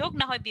 হয় যোগ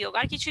না হয় বিয়োগ,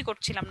 আর কিছুই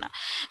করছিলাম না।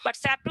 বাট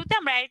SAP2 তে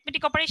আমরা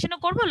অ্যারিথমেটিক অপারেশনও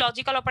করব,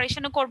 লজিক্যাল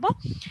অপারেশনও করব।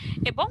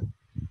 এবং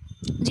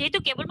যেহেতু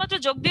কেবলমাত্র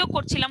যোগ বিয়োগ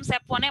করছিলাম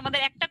SAP1 এ,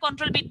 আমাদের একটা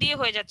কন্ট্রোল বিট দিয়ে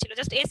হয়ে যাচ্ছিল,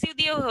 জাস্ট এসইউ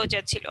দিয়েও হয়ে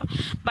যাচ্ছিল।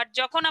 বাট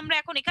যখন আমরা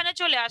এখন এখানে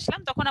চলে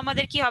আসলাম তখন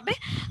আমাদের কি হবে?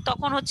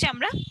 তখন হচ্ছে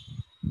আমরা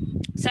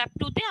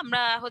SAP2 তে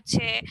আমরা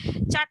হচ্ছে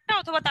 4টা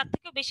অথবা তার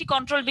থেকেও বেশি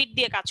কন্ট্রোল বিট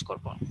দিয়ে কাজ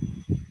করব।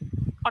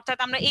 অর্থাৎ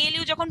আমরা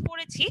ALU যখন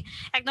পড়েছি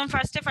একদম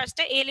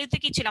ফার্স্টে ALU তে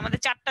কি ছিল? আমাদের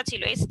 4টা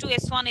ছিল, S2,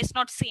 S1,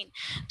 S0, সিন।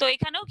 তো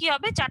এখানেও কি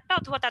হবে? 4টা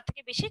অথবা তার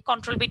থেকে বেশি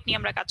কন্ট্রোল বিট নিয়ে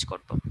আমরা কাজ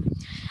করব।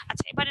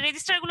 আচ্ছা, এবার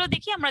রেজিস্টার গুলো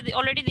দেখি। আমরা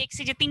অলরেডি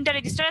দেখছি যে 3টা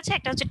রেজিস্টার আছে,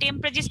 একটা হচ্ছে টেম্প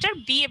রেজিস্টার,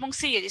 বি এবং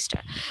সি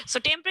রেজিস্টার। সো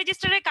টেম্প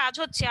রেজিস্টারের কাজ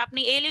হচ্ছে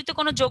আপনি ALU তে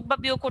কোনো যোগ বা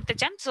বিয়োগ করতে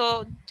চান, সো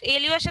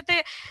ALU এর সাথে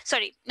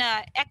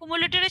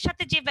অ্যাকুমুলেটরের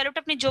সাথে যে ভ্যালুটা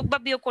আপনি যোগ বা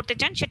বিয়োগ করতে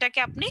চান সেটাকে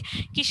আপনি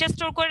কিসে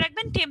স্টোর করে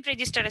রাখবেন? টেম্প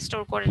রেজিস্টারে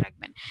স্টোর করে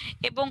রাখবেন।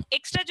 এবং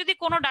এক্সট্রা যদি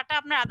কোনো ডাটা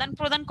আপনার আদান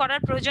প্রদান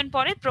করার প্রয়োজন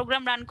পড়ে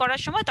প্রোগ্রাম রান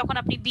করার সময়, তখন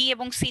আপনি বি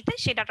এবং সি তে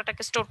সেই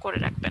ডাটাটাকে স্টোর করে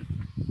রাখবেন।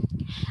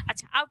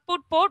 আচ্ছা,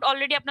 আউটপুট পোর্ট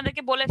অলরেডি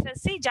আপনাদেরকে বলে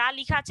ফেলছি, যা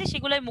লেখা আছে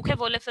সেগুলোই মুখে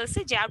বলে ফেলছি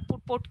যে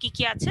আউটপুট পোর্ট কি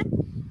কি আছে।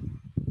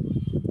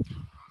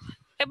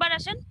 এবার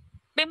আসেন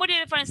মেমোরি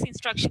রেফারেন্স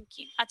ইনস্ট্রাকশন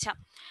কি। আচ্ছা,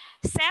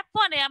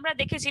 SAP1 এ আমরা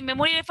দেখেছি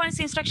মেমোরি রেফারেন্স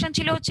ইনস্ট্রাকশন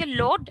ছিল হচ্ছে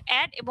লোড,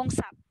 অ্যাড এবং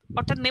সাব,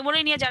 অর্থাৎ মেমোরি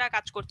নিয়ে যারা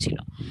কাজ করছিল।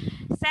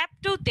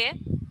 SAP2 তে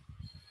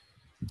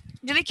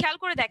যদি খেয়াল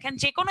করে দেখেন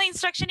যে কোনো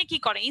ইনস্ট্রাকশনে কি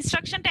করে,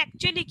 ইনস্ট্রাকশনটা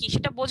অ্যাকচুয়ালি কি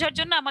সেটা বোঝার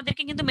জন্য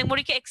আমাদেরকে কিন্তু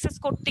মেমোরিকে অ্যাক্সেস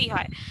করতেই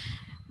হয়।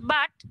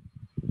 বাট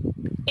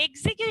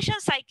এক্সিকিউশন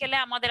সাইকেলে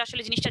আমাদের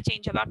আসলে জিনিসটা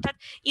চেঞ্জ হবে, অর্থাৎ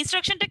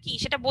ইনস্ট্রাকশনটা কি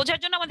সেটা বোঝার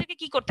জন্য আমাদেরকে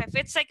কি করতে হয়?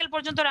 ফেচ সাইকেল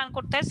পর্যন্ত রান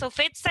করতে হয়। সো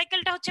ফেচ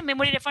সাইকেলটা হচ্ছে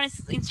মেমোরি রেফারেন্স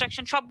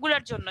ইনস্ট্রাকশন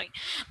সবগুলোর জন্যই।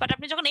 বাট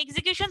আপনি যখন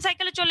এক্সিকিউশন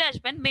সাইকেলে চলে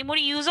আসবেন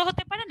মেমোরি ইউজও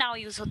হতে পারে, নাও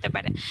ইউজ হতে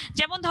পারে।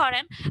 যেমন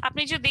ধরেন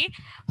আপনি যদি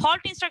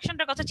হল্ট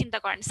ইনস্ট্রাকশনটার কথা চিন্তা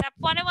করেন,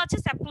 SAP1 এও আছে,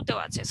 SAP2 তেও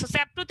আছে। সো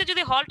SAP2 তে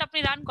যদি হল্ট আপনি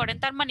রান করেন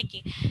তার মানে কি?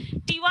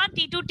 T1,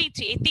 T2, T3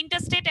 এই তিনটা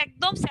স্টেট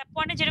একদম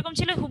SAP1 এ যেরকম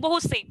ছিল হুবহু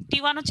সেম।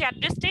 T1 হচ্ছে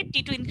address state,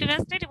 T2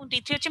 increment state এবং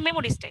T3 হচ্ছে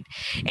মেমোরি স্টেট।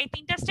 এই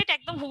তিনটা স্টেট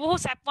একদম হুবহু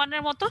SAP1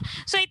 এর মতো।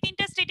 সো এই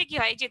তিনটা স্টেটে কি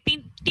হয়? যে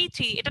T3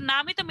 এটা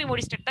নামই তো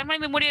মেমোরি স্টেট, তার মানে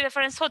মেমোরি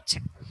রেফারেন্স হচ্ছে।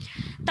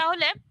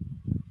 তাহলে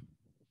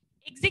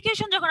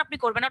এক্সিকিউশন যখন আপনি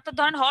করবেন, অর্থাৎ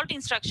ধরেন হল্ট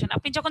ইনস্ট্রাকশন,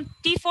 আপনি যখন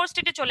T4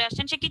 স্টেটে চলে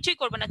আসছেন সে কিছুই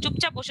করবে না,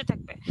 চুপচাপ বসে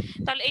থাকবে।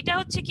 তাহলে এটা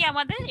হচ্ছে কি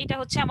আমাদের? এটা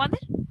হচ্ছে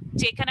আমাদের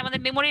যে এখানে আমাদের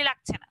মেমোরি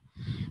লাগছে না।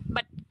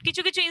 বাট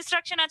কিছু কিছু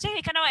ইনস্ট্রাকশন আছে,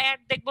 এখানেও অ্যাড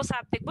দেখবো,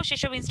 সাব দেখবো,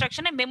 সেসব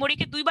ইনস্ট্রাকশনে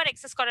মেমোরিকে দুইবার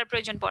অ্যাক্সেস করার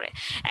প্রয়োজন পড়ে।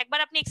 একবার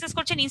আপনি অ্যাক্সেস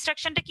করছেন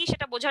ইনস্ট্রাকশনটা কি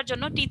সেটা বোঝার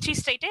জন্য T3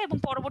 স্টেটে, এবং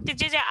পরবর্তী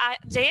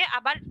যে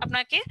আবার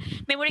আপনাকে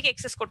মেমোরিকে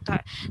অ্যাক্সেস করতে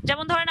হয়।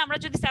 যেমন ধরেন আমরা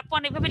যদি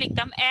SAP1 এভাবে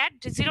লিখতাম add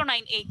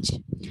 09H,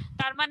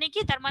 তার মানে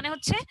কি? তার মানে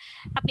হচ্ছে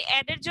আপনি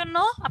অ্যাড এর জন্য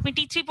আপনি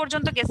T3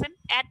 পর্যন্ত গেছেন,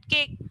 অ্যাড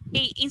কে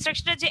এই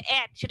ইনস্ট্রাকশনের যে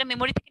অ্যাড সেটা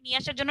মেমোরি থেকে নিয়ে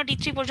আসার জন্য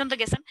D3 পর্যন্ত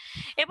গেছেন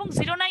এবং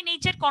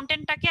 09H এর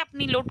কন্টেন্টটাকে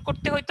আপনি লোড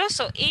করতে হইতো।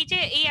 সো এই যে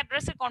এই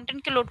অ্যাড্রেসের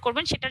কন্টেন্টকে লোড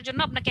করবেন সেটার জন্য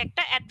আপনাকে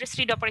একটা অ্যাড্রেস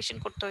রিড অপারেশন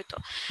করতে হইতো।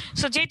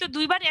 সো যেহেতু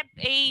দুইবার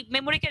এই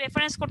মেমোরিকে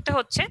রেফারেন্স করতে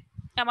হচ্ছে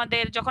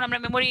আমাদের, যখন আমরা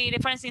মেমোরি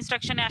রেফারেন্স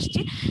ইনস্ট্রাকশনে আসছি,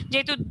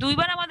 যেহেতু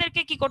দুইবার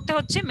আমাদেরকে কি করতে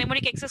হচ্ছে,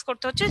 মেমোরিকে অ্যাক্সেস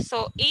করতে হচ্ছে, সো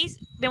এই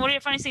মেমোরি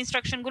রেফারেন্স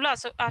ইনস্ট্রাকশনগুলো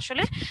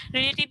আসলে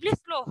রিলেটিভলি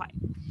স্লো হয়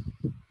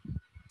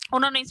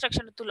অন্যান্য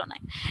ইনস্ট্রাকশনের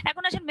তুলনায়।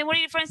 এখন আসেন মেমোরি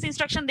রেফারেন্স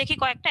ইনস্ট্রাকশন দেখি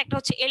কয়েকটা, একটা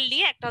হচ্ছে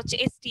এলডিএ, একটা হচ্ছে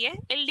এসটিএ।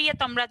 এলডিএ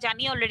তো আমরা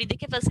জানি অলরেডি,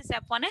 দেখে ফেলছি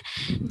SAP-1 এ,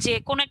 যে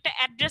কোন একটা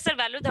অ্যাড্রেসের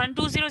ভ্যালু ধরেন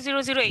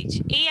 2000H,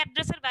 এই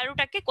অ্যাড্রেসের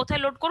ভ্যালুটাকে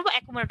কোথায় লোড করব,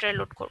 অ্যাকুমুলেটরে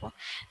লোড করব,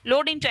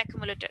 লোড ইনটু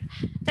অ্যাকুমুলেটর।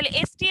 তাহলে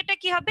এসটিএটা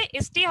কি হবে,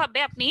 এসটিএ হবে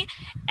আপনি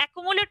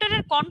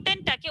অ্যাকুমুলেটরের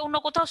কন্টেন্টটাকে অন্য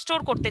কোথাও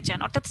স্টোর করতে চান,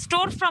 অর্থাৎ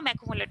স্টোর ফ্রম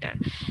অ্যাকুমুলেটর।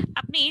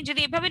 আপনি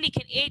যদি এভাবে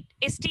লিখেন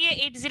এসটিএ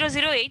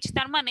 800H,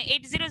 তার মানে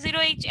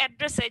 800H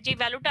অ্যাড্রেসে যে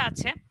ভ্যালুটা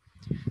আছে,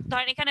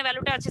 ধরেন এখানে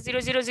ভ্যালুটা আছে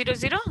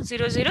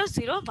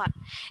 00000001,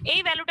 এই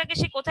ভ্যালুটাকে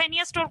সে কোথায়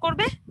নিয়ে স্টোর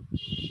করবে,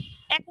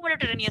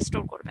 অ্যাকুমুলেটরে নিয়ে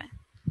স্টোর করবে।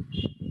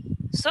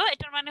 সো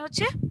এটার মানে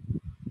হচ্ছে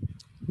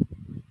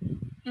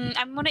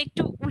আমি মনে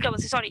একটু উল্টা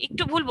বলছি, সরি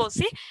একটু ভুল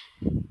বলছি,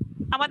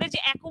 আমাদের যে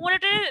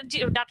অ্যাকুমুলেটরের যে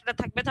ডাটাটা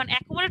থাকবে, ধরেন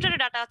অ্যাকুমুলেটরের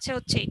ডাটা আছে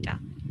হচ্ছে এটা,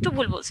 একটু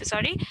ভুল বলছি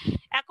সরি,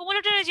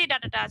 অ্যাকুমুলেটরের যে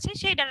ডাটাটা আছে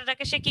সেই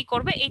ডাটাটাকে সে কি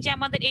করবে, এই যে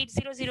আমাদের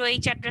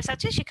 800H অ্যাড্রেস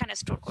আছে সেখানে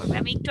স্টোর করবে।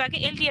 আমি একটু আগে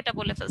এলডিএটা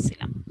বলে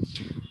ফেলছিলাম।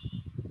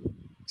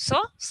 সো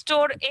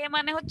স্টোর এ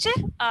মানে হচ্ছে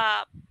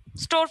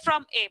স্টোর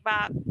ফ্রম এ, বা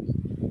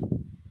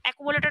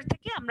অ্যাকুমুলেটর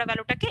থেকে আমরা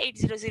ভ্যালুটাকে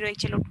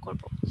 800H এ লোড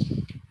করব।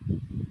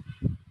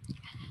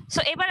 সো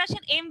এবার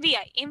আসেন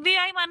এমভিআই।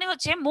 এমভিআই মানে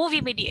হচ্ছে মুভ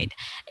ইমিডিয়েট।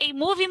 এই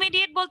মুভ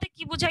ইমিডিয়েট বলতে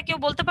কি বোঝায় কেউ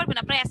বলতে পারবেন?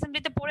 আপনারা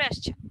অ্যাসেম্বলিতে পড়ে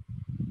আসছেন।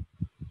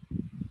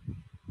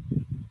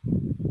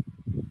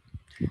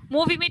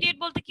 মুভ ইমিডিয়েট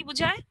বলতে কি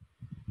বোঝায়?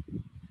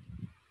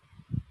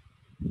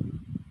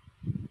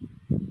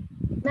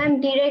 ম্যাম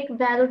ডিরেক্ট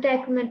ভ্যালুটা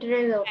অ্যাকুমুলেটরে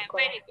লোড করা।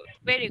 Very good,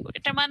 very good.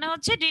 এটা মানে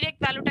হচ্ছে ডিরেক্ট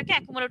ভ্যালুটাকে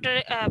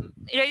অ্যাকুমুলেটরে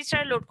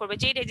রেজিস্টারে লোড করবে,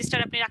 যে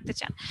রেজিস্টার আপনি রাখতে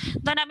চান।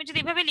 ধরেন আমি যদি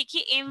এভাবে লিখি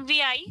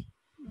এমভিআই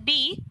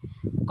বি,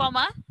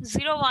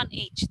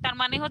 01H, তার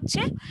মানে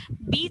হচ্ছে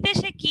বি তে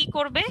সে কি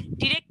করবে,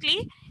 ডিরেক্টলি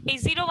এই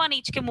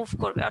 01H কে মুভ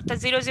করবে, অর্থাৎ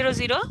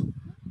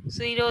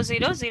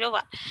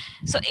 0000001।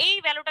 সো এই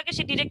ভ্যালুটাকে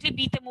সে ডিরেক্টলি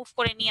বি তে মুভ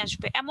করে নিয়ে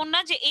আসবে, এমন না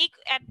যে এই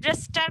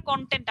অ্যাড্রেসটার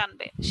কন্টেন্ট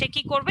আনবে, সে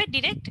কি করবে,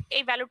 ডিরেক্ট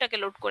এই ভ্যালুটাকে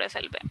লোড করে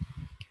ফেলবে।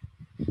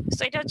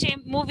 সো এটা হচ্ছে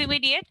মুভ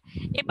ইমিডিয়েট।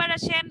 এবার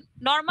আসেন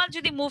নরমাল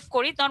যদি মুভ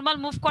করি, নরমাল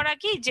মুভ করা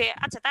কি, যে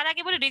আচ্ছা তার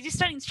আগে বলি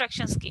রেজিস্টার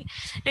ইনস্ট্রাকশনস কি।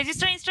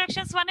 রেজিস্টার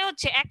ইনস্ট্রাকশনস মানে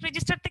হচ্ছে এক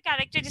রেজিস্টার থেকে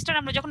আরেক রেজিস্টার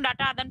আমরা যখন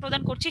ডাটা আদান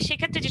প্রদান করছি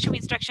সেক্ষেত্রে যেসব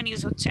ইনস্ট্রাকশন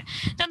ইউজ হচ্ছে,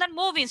 যেমন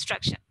মুভ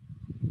ইনস্ট্রাকশন।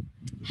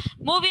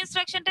 মুভ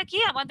ইনস্ট্রাকশনটা কি,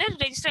 আমাদের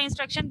রেজিস্টার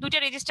ইনস্ট্রাকশন, দুইটা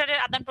রেজিস্টারের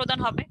আদান প্রদান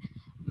হবে,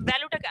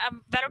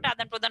 ভ্যালুটা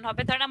আদান প্রদান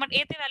হবে। ধরেন আমার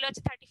এ তে ভ্যালু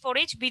আছে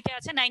 34H, বি তে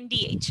আছে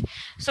 90H।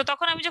 সো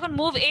তখন আমি যখন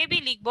মুভ এ বি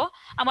লিখবো,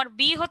 আমার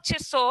বি হচ্ছে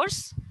সোর্স,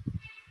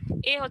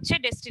 এ হচ্ছে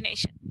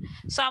ডেস্টিনেশন।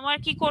 সো আমার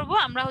কি করব,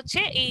 আমরা হচ্ছে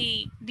এই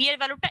বি এর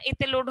ভ্যালুটা এ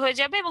তে লোড হয়ে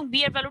যাবে এবং বি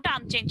এর ভ্যালুটা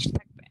আনচেঞ্জ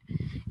থাকবে,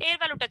 এ এর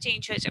ভ্যালুটা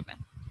চেঞ্জ হয়ে যাবে।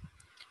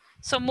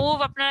 সো মুভ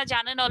আপনারা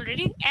জানেন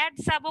অলরেডি। অ্যাড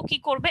সাবও কি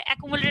করবে,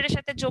 অ্যাকুমুলেটরের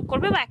সাথে যোগ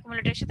করবে বা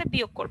অ্যাকুমুলেটরের সাথে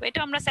বিয়োগ করবে, এটা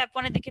আমরা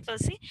SAP-1 এ দেখে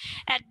ফেলছি।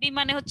 অ্যাড বি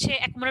মানে হচ্ছে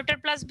accumulator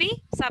plus B,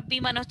 sub B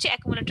মানে হচ্ছে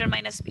অ্যাকুমুলেটর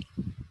মাইনাস বি।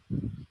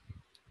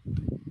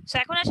 সো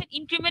এখন আসেন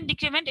ইনক্রিমেন্ট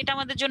ডিক্রিমেন্ট, এটা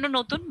আমাদের জন্য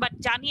নতুন, বাট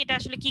জানি এটা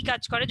আসলে কি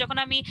কাজ করে। যখন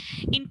আমি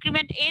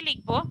ইনক্রিমেন্ট এ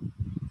লিখবো,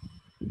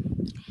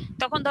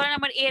 তখন ধরেন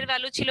আমার এর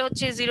ভ্যালু ছিল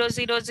হচ্ছে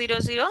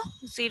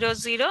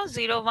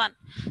 00000001।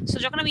 সো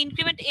যখন আমি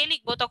ইনক্রিমেন্ট এ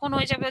লিখবো তখন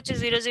হয়ে যাবে হচ্ছে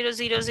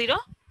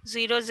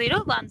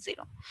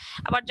 00000010।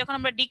 আবার যখন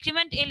আমরা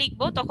ডিক্রিমেন্ট এ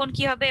লিখবো তখন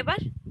কি হবে, এবার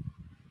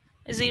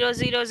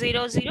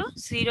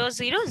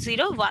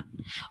 00000001।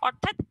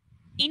 অর্থাৎ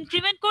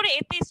ইনক্রিমেন্ট করে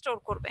এতে স্টোর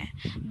করবে,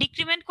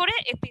 ডিক্রিমেন্ট করে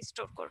এতে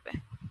স্টোর করবে।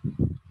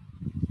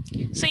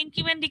 সো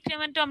ইনক্রিমেন্ট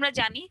ডিক্রিমেন্ট আমরা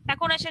জানি।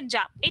 এখন আসেন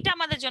জাম্প, এটা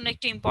আমাদের জন্য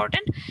একটু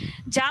ইম্পর্টেন্ট।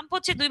 জাম্প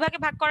হচ্ছে দুই ভাগে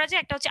ভাগ করা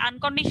যায়, একটা হচ্ছে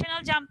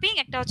আনকন্ডিশনাল জাম্পিং,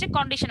 একটা হচ্ছে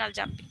কন্ডিশনাল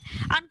জাম্পিং।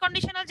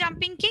 আনকন্ডিশনাল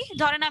জাম্পিং কি,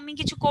 ধরেন আমি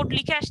কিছু কোড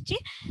লিখে আসছি,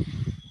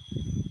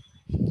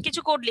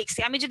 কিছু কোড লিখছি,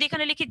 আমি যদি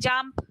এখানে লিখি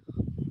জাম্প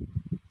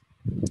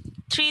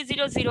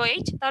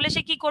 300H, তাহলে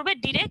সে কি করবে,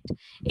 ডিরেক্ট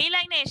এই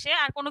লাইনে এসে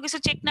আর কোনো কিছু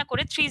চেক না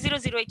করে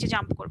 300H এ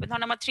জাম্প করবে।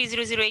 ধরেন আমার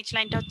 300H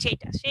লাইনটা হচ্ছে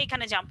এটা, সে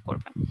এখানে জাম্প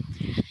করবে।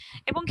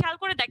 এবং খেয়াল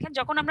করে দেখেন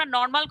যখন আমরা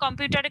নর্মাল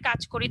কম্পিউটারে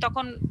কাজ করি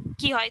তখন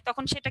কি হয়,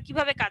 তখন সেটা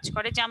কিভাবে কাজ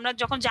করে, যে আমরা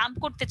যখন জাম্প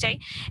করতে চাই,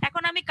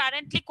 এখন আমি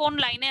কারেন্টলি কোন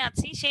লাইনে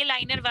আছি সেই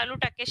লাইনের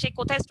ভ্যালুটাকে সে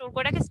কোথায় স্টোর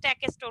করে রাখে,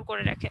 স্ট্যাকে স্টোর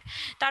করে রাখে।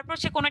 তারপর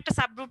সে কোন একটা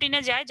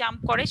সাবরুটিনে যায়, জাম্প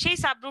করে, সেই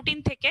সাবরুটিন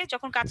থেকে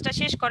যখন কাজটা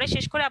শেষ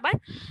করে আবার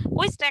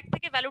ওই স্ট্যাক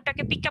থেকে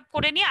ভ্যালুটাকে পিক আপ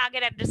করে নিয়ে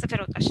আগের অ্যাড্রেসে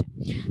ফেরত আসে।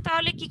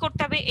 তাহলে কি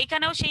করতে হবে,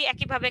 এখানেও সেই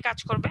একইভাবে কাজ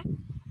করবে।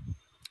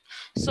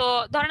 সো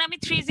ধরেন আমি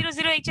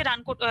 300H এ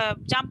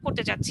জাম্প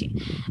করতে যাচ্ছি,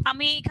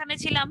 আমি এখানে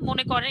ছিলাম,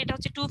 মনে করেন এটা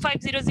হচ্ছে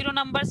 2500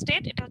 নাম্বার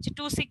স্টেট, এটা হচ্ছে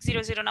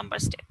 2600 নাম্বার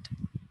স্টেট।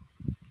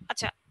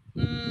 আচ্ছা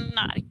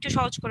না একটু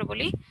সহজ করে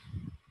বলি,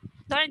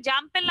 ধরেন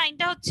জাম্পের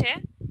লাইনটা হচ্ছে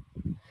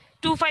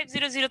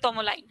 2500 তম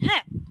লাইন,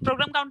 হ্যাঁ,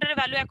 প্রোগ্রাম কাউন্টারের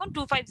ভ্যালু এখন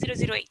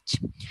 2500H।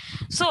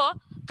 সো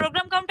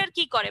প্রোগ্রাম কাউন্টার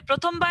কি করে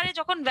প্রথমবারে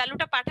যখন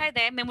ভ্যালুটা পাঠায়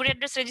দেয় মেমোরি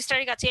অ্যাড্রেস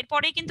রেজিস্টারের কাছে,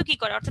 এরপরেই কিন্তু কি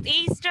করে, অর্থাৎ এই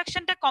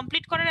ইনস্ট্রাকশনটা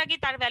কমপ্লিট করার আগে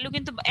তার ভ্যালু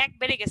কিন্তু 1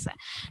 বেড়ে গেছে,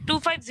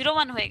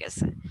 2501 হয়ে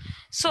গেছে।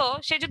 সো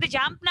সে যদি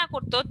জাম্প না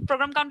করতো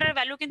প্রোগ্রাম কাউন্টারের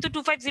ভ্যালু কিন্তু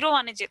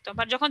 2501 এ যেত,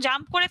 বাট যখন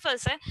জাম্প করে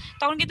ফেলছে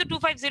তখন কিন্তু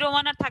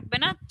 2501 আর থাকবে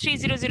না,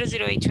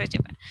 3000h হয়ে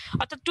যাবে।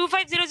 অর্থাৎ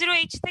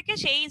 2500h থেকে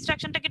সেই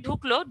ইনস্ট্রাকশনটাকে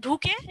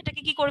ঢুকে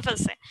এটাকে কি করে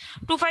ফেলছে,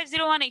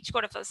 2501h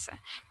করে ফেলছে,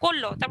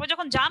 করলো। তারপর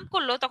যখন জাম্প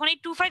করলো তখন এই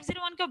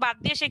 2501 কেও বাদ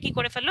দিয়ে সে কি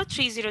করে ফেললো,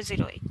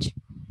 300h।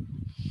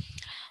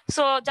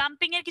 সো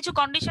জাম্পিং এর কিছু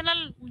কন্ডিশনাল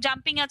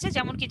জাম্পিং আছে,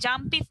 যেমন কি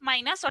জাম্প ইফ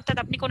মাইনাস, অর্থাৎ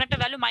আপনি কোন একটা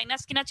ভ্যালু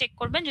মাইনাস কিনা চেক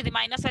করবেন, যদি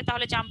মাইনাস হয়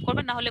তাহলে জাম্প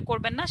করবেন, না হলে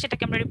করবেন না,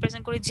 সেটাকে আমরা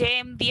রিপ্রেজেন্ট করি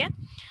জেএম দিয়ে।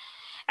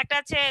 একটা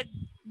আছে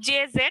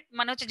জেজেড,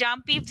 মানে হচ্ছে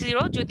জাম্প ইফ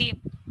 0, যদি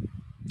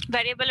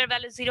ভ্যারিয়েবলের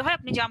ভ্যালু 0 হয়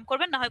আপনি জাম্প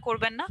করবেন, না হয়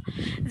করবেন না।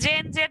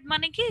 জেএনজেড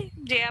মানে কি,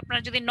 যে আপনার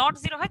যদি নট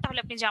 0 হয় তাহলে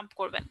আপনি জাম্প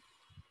করবেন।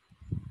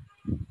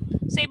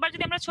 সো এবার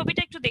যদি আমরা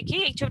ছবিটা একটু দেখি,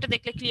 এই ছবিটা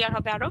দেখলে ক্লিয়ার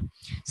হবে আরো।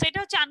 সো এটা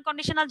হচ্ছে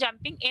আনকন্ডিশনাল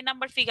জাম্পিং, এ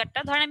নাম্বার ফিগারটা।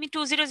 ধরেন আমি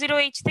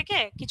 200h থেকে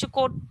কিছু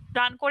কোড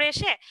রান করে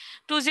এসে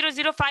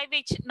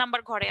 2005h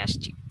নাম্বার ঘরে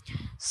আসছি।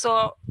 সো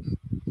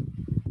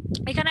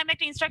এখানে আমরা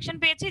একটা ইনস্ট্রাকশন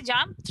পেয়েছি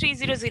জাম্প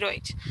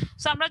 300h।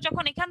 সো আমরা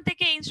যখন এখান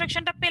থেকে এই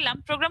ইনস্ট্রাকশনটা পেলাম,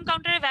 প্রোগ্রাম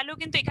কাউন্টারের ভ্যালু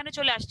কিন্তু এখানে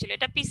চলে আসছিল,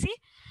 এটা পিসি।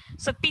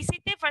 সো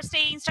পিসিতে ফার্স্ট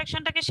এই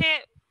ইনস্ট্রাকশনটাকে সে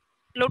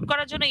লোড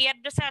করার জন্য এই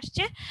অ্যাড্রেসে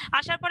আসছে,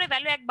 আসার পরে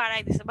ভ্যালু 1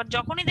 বাড়াই দিছে, বাট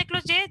যখনই দেখলো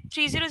যে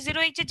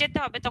 300h এ যেতে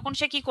হবে তখন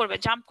সে কি করবে,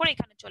 জাম্প করে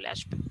এখানে চলে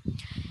আসবে।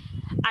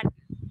 আর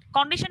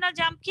কন্ডিশনাল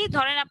জাম্প কি,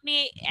 ধরেন আপনি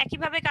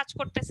একইভাবে কাজ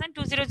করতেছেন,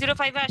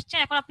 2005 এ আসছেন,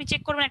 এখন আপনি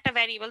চেক করবেন একটা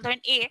ভ্যারিয়েবল, ধরেন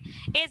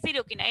এ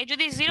 0 কিনা, এ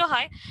যদি 0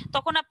 হয়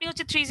তখন আপনি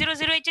হচ্ছে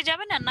 300h এ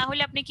যাবেন, না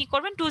হলে আপনি কি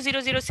করবেন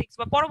 2006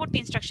 বা পরবর্তী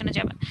ইনস্ট্রাকশনে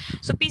যাবেন।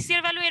 সো পিসি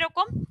এর ভ্যালু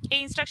এরকম, এই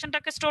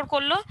ইনস্ট্রাকশনটাকে স্টোর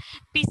করলো,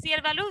 পিসি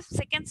এর ভ্যালু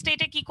সেকেন্ড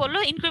স্টেটে কি করলো,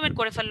 ইনক্রিমেন্ট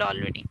করে ফেললো,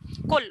 অলরেডি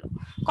করলো,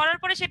 করার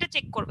পরে সেটা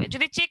চেক করবে,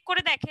 যদি চেক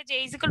করে দেখে যে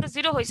 =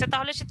 0 হয়েছে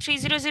তাহলে সে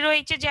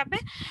 300h এ যাবে,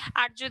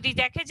 আর যদি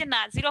দেখে যে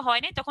না 0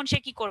 হয় নাই তখন সে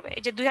কি করবে,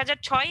 এই যে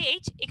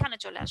 2006h এখানে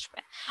চলে আসবে,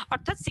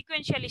 অর্থাৎ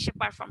সিকোয়েন্সিয়ালি সে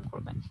পারফর্ম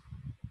করবে।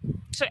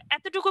 সো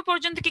এতটুকু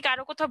পর্যন্ত কি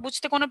কারো কোথাও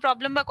বুঝতে কোনো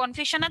প্রবলেম বা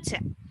কনফিউশন আছে?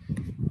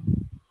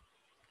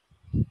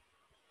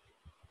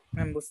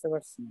 ম্যাম বুঝতে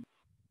পারছি।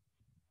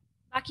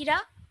 বাকিরা?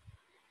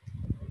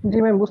 জি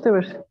ম্যাম বুঝতে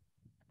পারছি।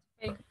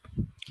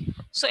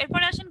 সো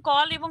এরপরে আসেন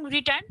কল এবং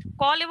রিটার্ন।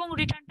 কল এবং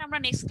রিটার্নটা আমরা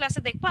নেক্সট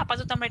ক্লাসে দেখবো,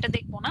 আপাতত আমরা এটা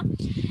দেখবো না।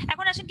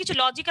 এখন আসেন কিছু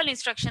লজিক্যাল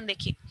ইনস্ট্রাকশন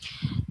দেখি।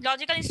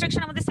 লজিক্যাল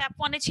ইনস্ট্রাকশন আমাদের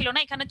SAP-1 এ ছিল না,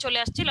 এখানে চলে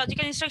আসছে।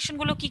 লজিক্যাল ইনস্ট্রাকশন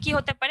গুলো কি কি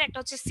হতে পারে, একটা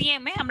হচ্ছে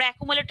সিএমএ, আমরা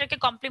অ্যাকুমুলেটরকে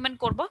কমপ্লিমেন্ট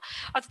করব,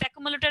 অর্থাৎ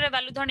অ্যাকুমুলেটরের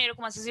ভ্যালু ধরেন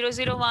এরকম আছে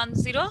 0010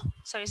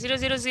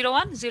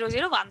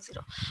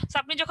 সো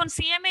আপনি যখন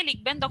সিএমএ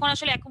লিখবেন তখন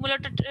আসলে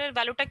অ্যাকুমুলেটরের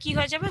ভ্যালুটা কি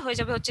হয়ে যাবে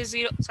হচ্ছে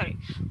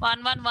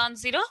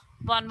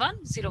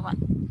 11010101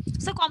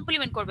 সো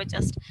কমপ্লিমেন্ট করবে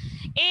জাস্ট।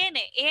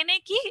 এএনএ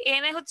কি,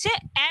 এএনএ হচ্ছে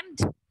এন্ড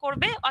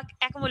করবে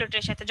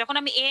অ্যাকুমুলেটরের সাথে, যখন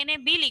আমি এএনএ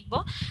বি লিখবো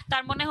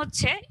তার মানে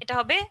হচ্ছে এটা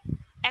হবে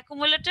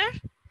অ্যাকুমুলেটর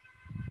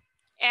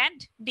এন্ড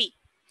বি।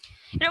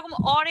 এরকম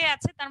অরে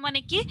আছে, তার মানে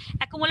কি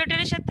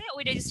অ্যাকুমুলেটরের সাথে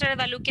ওই রেজিস্টারের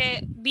ভ্যালুকে,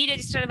 বি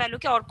রেজিস্টারের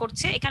ভ্যালুকে অর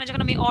করছে। এখানে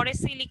যখন আমি অরে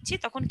সি লিখছি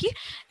তখন কি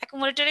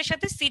অ্যাকুমুলেটরের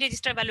সাথে সি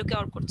রেজিস্টার ভ্যালুকে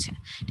অর করছে।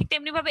 ঠিক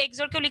তেমনি ভাবে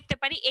এক্সর কেও লিখতে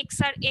পারি এক্স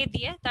আর এ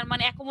দিয়ে, তার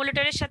মানে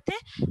অ্যাকুমুলেটরের সাথে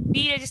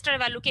বি রেজিস্টার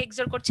ভ্যালুকে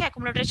এক্সর করছে,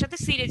 অ্যাকুমুলেটরের সাথে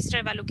সি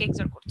রেজিস্টার ভ্যালুকে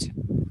এক্সর করছে।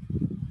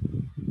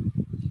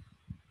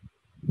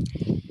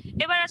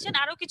 এবার আছেন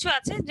আরো কিছু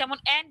আছে, যেমন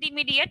এন্ড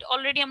ইমিডিয়েট।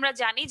 অলরেডি আমরা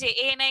জানি যে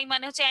এএনআই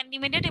মানে হচ্ছে এন্ড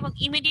ইমিডিয়েট, এবং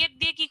ইমিডিয়েট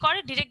দিয়ে কি করে,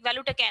 ডাইরেক্ট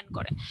ভ্যালুটাকে এন্ড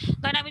করে।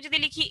 ধরেন আমি যদি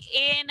লিখি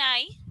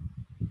এএনআই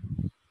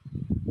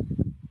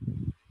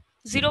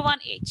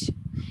 01h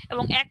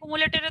এবং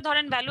অ্যাকুমুলেটরে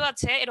ধরেন ভ্যালু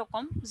আছে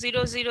এরকম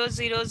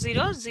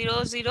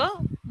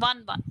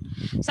 00000011।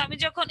 সো আমি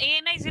যখন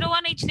এএনআই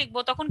 01h লিখবো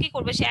তখন কি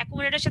করবে, সে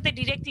অ্যাকুমুলেটরের সাথে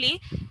ডাইরেক্টলি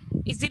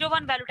এই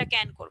 01 ভ্যালুটাকে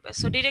এন্ড করবে।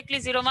 সো ডাইরেক্টলি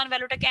 01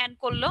 ভ্যালুটাকে এন্ড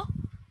করলো,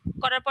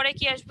 করার পরে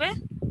কি আসবে,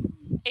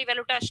 এই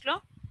ভ্যালুটা আসলো।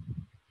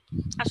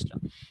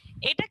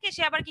 এটাকে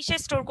সে আবার কিসে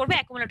স্টোর করবে,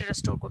 অ্যাকুমুলেটরে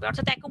স্টোর করবে,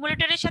 অর্থাৎ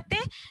অ্যাকুমুলেটরের সাথে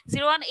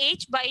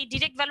 01h বা এই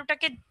ডাইরেক্ট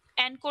ভ্যালুটাকে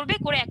এন্ড করবে,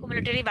 করে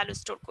অ্যাকুমুলেটরে ভ্যালু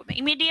স্টোর করবে।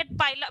 ইমিডিয়েট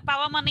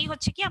পাওয়া মানেই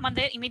হচ্ছে কি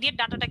আমাদের ইমিডিয়েট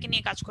ডাটাটাকে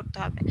নিয়ে কাজ করতে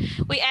হবে,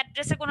 ওই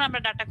অ্যাড্রেসে কোনো আমরা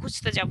ডাটা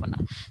খুঁজতে যাব না।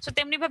 সো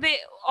তেমনি ভাবে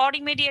অর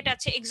ইমিডিয়েট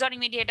আছে, এক্সর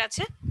ইমিডিয়েট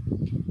আছে।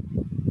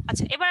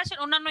 আচ্ছা, এবার আসেন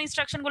অন্যান্য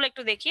ইনস্ট্রাকশন গুলো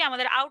একটু দেখি।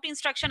 আমাদের আউট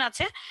ইনস্ট্রাকশন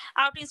আছে।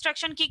 আউট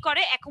ইনস্ট্রাকশন কি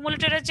করে,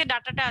 অ্যাকুমুলেটরের যে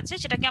ডাটাটা আছে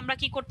সেটাকে আমরা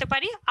কি করতে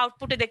পারি,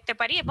 আউটপুটে দেখতে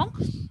পারি। এবং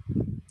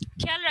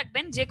খেয়াল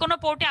রাখবেন যে কোনো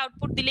পোর্টে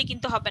আউটপুট দিলে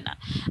কিন্তু হবে না,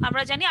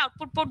 আমরা জানি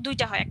আউটপুট পোর্ট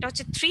দুইটা হয়, একটা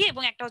হচ্ছে 3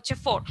 এবং একটা হচ্ছে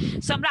 4।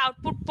 সো আমরা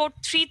আউটপুট পোর্ট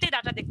 3 তে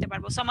ডাটা দেখতে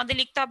পারবো। সো আমাদের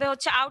লিখতে হবে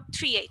হচ্ছে আউট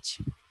 3h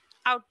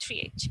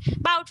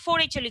বা আউট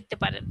 4h ও লিখতে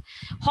পারেন।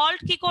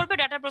 হল্ট কি করবে,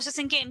 ডাটা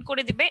প্রসেসিং কে এন্ড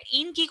করে দিবে।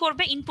 ইন কি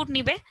করবে, ইনপুট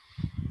নিবে,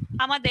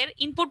 আমাদের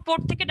ইনপুট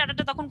পোর্ট থেকে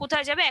ডাটাটা তখন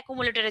কোথায় যাবে,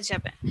 অ্যাকুমুলেটরে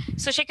যাবে।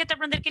 সো সেক্ষেত্রে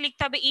আপনাদেরকে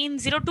লিখতে হবে ইন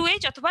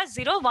 02h অথবা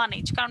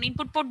 01h, কারণ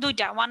ইনপুট পোর্ট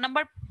দুইটা, 1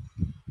 নাম্বার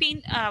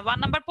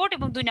পোর্ট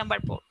এবং 2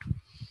 নাম্বার পোর্ট।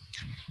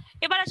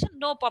 এবার আসেন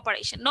নোপ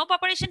অপারেশন। নোপ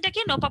অপারেশনটা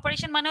কি, নোপ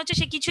অপারেশন মানে হচ্ছে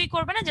সে কিছুই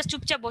করবে না, জাস্ট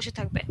চুপচাপ বসে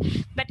থাকবে।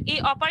 বাট এই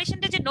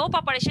অপারেশনটা যে নোপ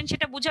অপারেশন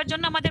সেটা বোঝার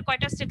জন্য আমাদের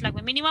কয়টা স্টেট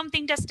লাগবে, মিনিমাম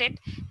 3টা স্টেট,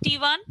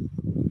 T1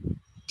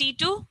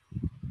 T2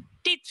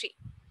 T3।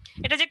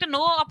 এটা যে একটা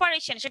নো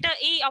অপারেশন, সেটা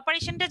এই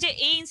অপারেশনটা যে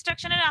এই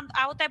ইনস্ট্রাকশনের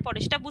আওতায় পড়ে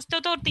সেটা বুঝতেও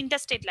তো ওর 3টা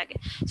স্টেট লাগে।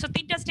 সো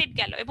 3টা স্টেট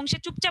গেল এবং সে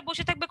চুপচাপ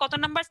বসে থাকবে কত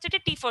নাম্বার স্টেটে?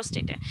 T4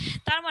 স্টেটে।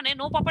 তার মানে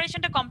নো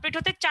অপারেশনটা কমপ্লিট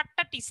হতে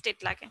 4টা টি স্টেট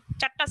লাগে,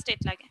 4টা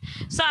স্টেট লাগে।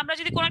 সো আমরা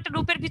যদি কোনো একটা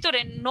লুপের ভিতরে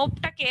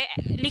নোপটাকে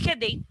লিখে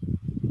দেই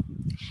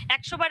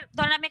 100 বার,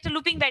 ধরেন আমি একটা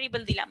লুপিং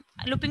ভ্যারিয়েবল দিলাম,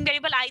 লুপিং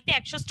ভ্যারিয়েবল আই তে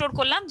 100 স্টোর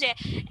করলাম যে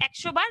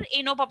 100 বার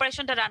এই নোপ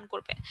অপারেশনটা রান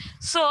করবে।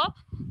 সো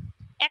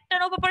একটা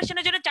নোপ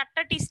অপারেশনের জন্য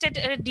 4টা টি স্টেট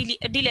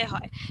ডিলে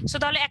হয়। সো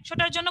তাহলে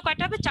 100টার জন্য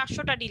কয়টা হবে?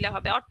 400টা ডিলে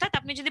হবে। অর্থাৎ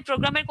আপনি যদি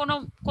প্রোগ্রামের কোনো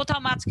কোথাও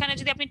মাঝখানে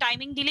যদি আপনি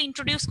টাইমিং ডিলে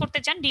ইন্ট্রোডিউস করতে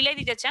চান, ডিলে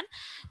দিতে চান,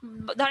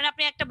 ধরেন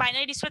আপনি একটা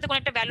বাইনারি ডিসপ্লেতে কোনো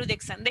একটা ভ্যালু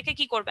দেখছেন, দেখে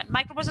কি করবেন?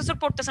 মাইক্রোপ্রসেসর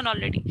পড়তেছেন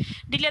অলরেডি,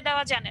 ডিলে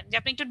দেওয়া জানেন যে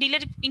আপনি একটু ডিলে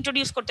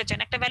ইন্ট্রোডিউস করতে চান,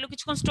 একটা ভ্যালু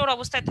কিছুক্ষণ স্টোর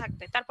অবস্থায়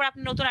থাকবে, তারপর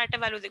আপনি নতুন আরেকটা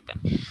ভ্যালু দেখবেন।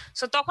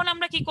 সো তখন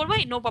আমরা কি করবো?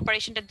 এই নোপ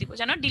অপারেশনটা দিব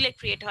যেন ডিলে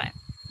ক্রিয়েট হয়।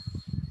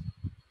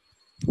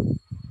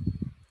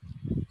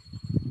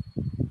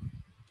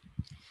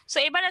 সো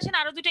এবার আসেন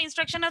আরো দুটো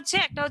ইনস্ট্রাকশন আছে,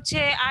 একটা হচ্ছে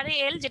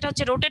RAL যেটা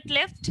হচ্ছে রোটেট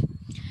লেফট,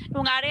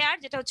 এবং RAR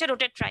যেটা হচ্ছে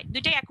রোটেট রাইট।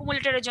 দুইটাই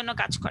অ্যাকুমুলেটরের জন্য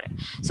কাজ করে।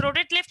 সো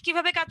রোটেট লেফট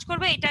কিভাবে কাজ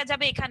করবে? এটা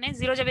যাবে এখানে,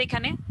 0 যাবে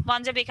এখানে,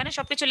 1 যাবে এখানে,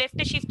 সবকিছু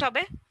লেফটে শিফট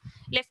হবে,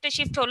 লেফটে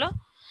শিফট হলো,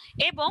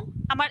 এবং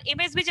আমার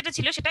MSB যেটা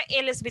ছিল সেটা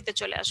LSB তে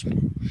চলে আসবে।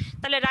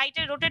 তাহলে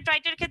রাইটের রোটেট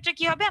রাইটের ক্ষেত্রে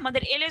কি হবে?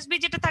 আমাদের LSB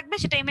যেটা থাকবে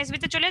সেটা MSB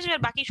তে চলে আসবে,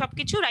 আর বাকি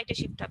সবকিছু রাইটে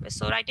শিফট হবে।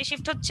 সো রাইটে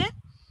শিফট হচ্ছে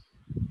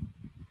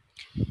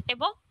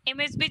এবং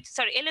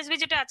LSB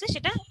যেটা আছে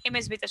সেটা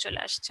MSB তে চলে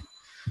আসছে।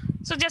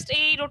 সো জাস্ট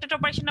এই রোটেট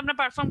অপারেশন আমরা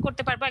পারফর্ম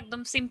করতে পারবো,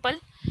 একদম সিম্পল।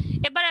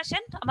 এবার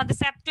আসেন আমাদের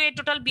SAP-2 এর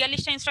টোটাল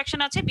 42টা ইনস্ট্রাকশন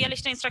আছে,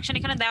 42টা ইনস্ট্রাকশন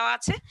এখানে দেওয়া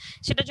আছে,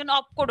 সেটার জন্য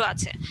অপকোডও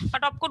আছে।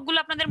 বাট অপকোড গুলো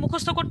আপনাদের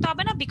মুখস্থ করতে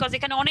হবে না, বিকজ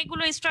এখানে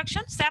অনেকগুলো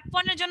ইনস্ট্রাকশন।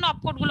 SAP-1 এর জন্য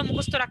অপকোড গুলো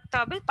মুখস্থ রাখতে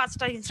হবে,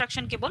 5টা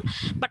ইনস্ট্রাকশন কেবল।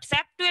 বাট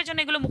SAP-2 এর জন্য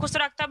এগুলো মুখস্থ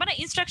রাখতে হবে না,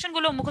 ইনস্ট্রাকশন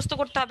গুলো মুখস্থ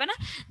করতে হবে না,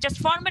 জাস্ট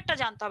ফরম্যাটটা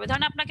জানতে হবে।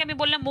 ধরেন আপনাকে আমি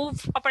বললাম মুভ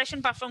অপারেশন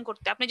পারফর্ম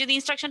করতে, আপনি যদি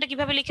ইনস্ট্রাকশনটা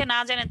কিভাবে লিখে না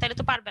জানেন তাহলে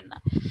তো পারবেন না।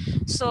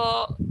 সো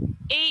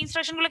এই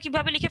ইনস্ট্রাকশন গুলো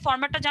কিভাবে লিখে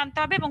ফরম্যাটটা জানতে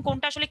হবে এবং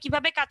কোনটা আসলে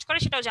কিভাবে কাজ করে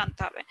সেটাও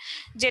জানতে হবে,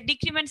 যে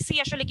ডিক্রিমেন্ট সি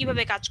আসলে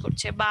কিভাবে কাজ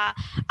করছে বা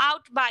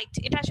আউট বাইট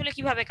এটা আসলে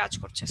কিভাবে কাজ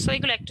করছে। সো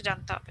এগুলো একটু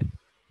জানতে হবে।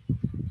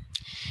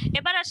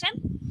 এবার আসেন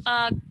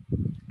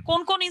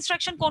কোন কোন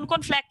ইনস্ট্রাকশন কোন কোন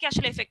ফ্ল্যাগকে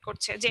আসলে এফেক্ট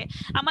করছে, যে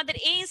আমাদের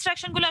এই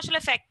ইনস্ট্রাকশন গুলো আসলে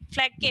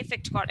ফ্ল্যাগকে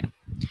এফেক্ট করে।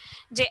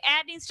 যে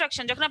অ্যাড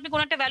ইনস্ট্রাকশন, যখন আপনি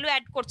কোনো একটা ভ্যালু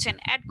অ্যাড করছেন,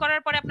 অ্যাড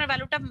করার পরে আপনার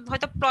ভ্যালুটা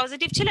হয়তো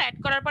পজিটিভ ছিল, অ্যাড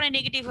করার পরে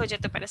নেগেটিভ হয়ে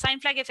যেতে পারে, সাইন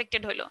ফ্ল্যাগ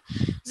এফেক্টেড হলো,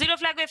 জিরো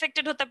ফ্ল্যাগও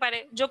এফেক্টেড হতে পারে,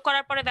 যোগ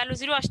করার পরে ভ্যালু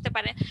 0 আসতে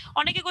পারে।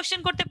 অনেকে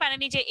কোশ্চেন করতে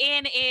পারেনি যে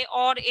ANA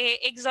or A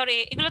XOR A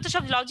এগুলো তো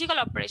সব লজিক্যাল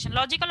অপারেশন,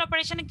 লজিক্যাল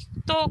অপারেশনে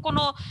তো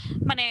কোনো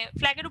মানে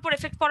ফ্ল্যাগের উপর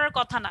এফেক্ট করার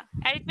কথা না।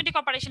 অ্যারিথমেটিক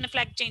অপারেশনে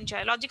ফ্ল্যাগ চেঞ্জ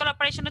হয়, লজিক্যাল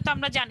অপারেশনে তো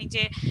আমরা জানি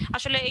যে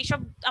আসলে এইসব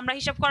আমরা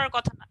হিসাব করার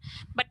কথা না।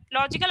 বাট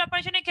লজিক্যাল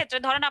অপারেশনের ক্ষেত্রে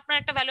ধরেন আপনার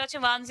একটা ভ্যালু আছে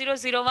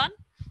 1001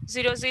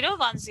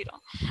 0010,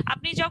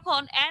 আপনি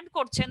যখন এন্ড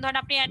করছেন, ধরেন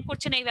আপনি এন্ড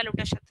করছেন এই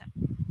ভ্যালুটার সাথে,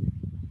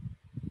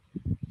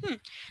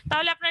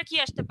 তাহলে আপনার কি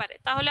আসতে পারে?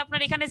 তাহলে আপনার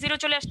এখানে 0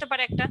 চলে আসতে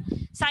পারে একটা।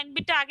 সাইন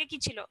বিটটা আগে কি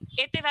ছিল?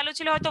 এতে ভ্যালু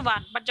ছিল হয়তো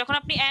 1, বাট যখন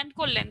আপনি এন্ড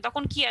করলেন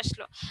তখন কি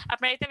আসলো?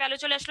 আপনার এতে ভ্যালু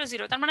চলে আসলো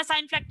 0, তার মানে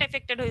সাইন ফ্ল্যাগটা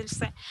এফেক্টেড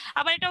হয়েছে।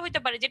 আবার এটাও হতে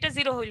পারে যেটা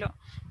 0 হইলো,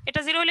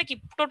 এটা 0 হলে কি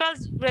টোটাল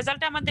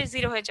রেজাল্টে আমাদের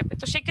 0 হয়ে যাবে।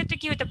 তো সেক্ষেত্রে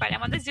কি হতে পারে?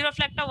 আমাদের 0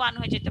 ফ্ল্যাগটা 1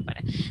 হয়ে যেতে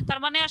পারে। তার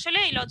মানে আসলে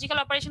এই লজিক্যাল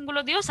অপারেশন গুলো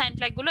দিয়েও সাইন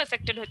ফ্ল্যাগ গুলো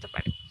এফেক্টেড হতে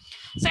পারে।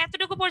 সো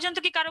এতটুকু পর্যন্ত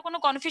কি কারো কোনো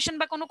কনফিউশন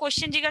বা কোনো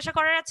কোশ্চেন জিজ্ঞাসা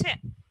করার আছে?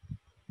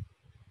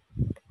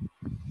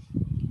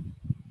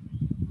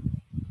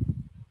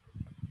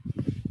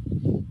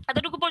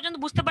 এতটুকু পর্যন্ত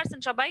বুঝতে পারছেন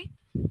সবাই?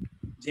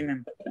 জি ম্যাম।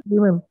 জি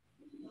ম্যাম।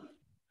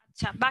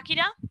 আচ্ছা,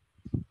 বাকিরা?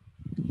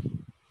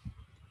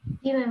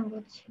 জি ম্যাম,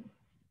 বুঝছি।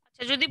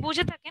 আচ্ছা, যদি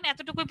বুঝে থাকেন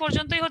এতটুকুই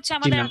পর্যন্তই হচ্ছে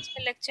আমাদের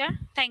আজকের লেকচার।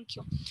 Thank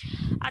you.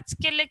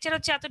 আজকের লেকচার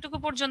হচ্ছে এতটুকু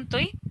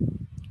পর্যন্তই।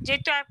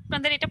 যেহেতু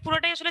আপনাদের এটা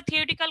পুরোটাই আসলে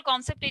থিওরিটিক্যাল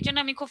কনসেপ্ট, এই জন্য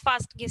আমি খুব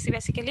ফাস্ট গেছি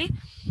বেসিক্যালি।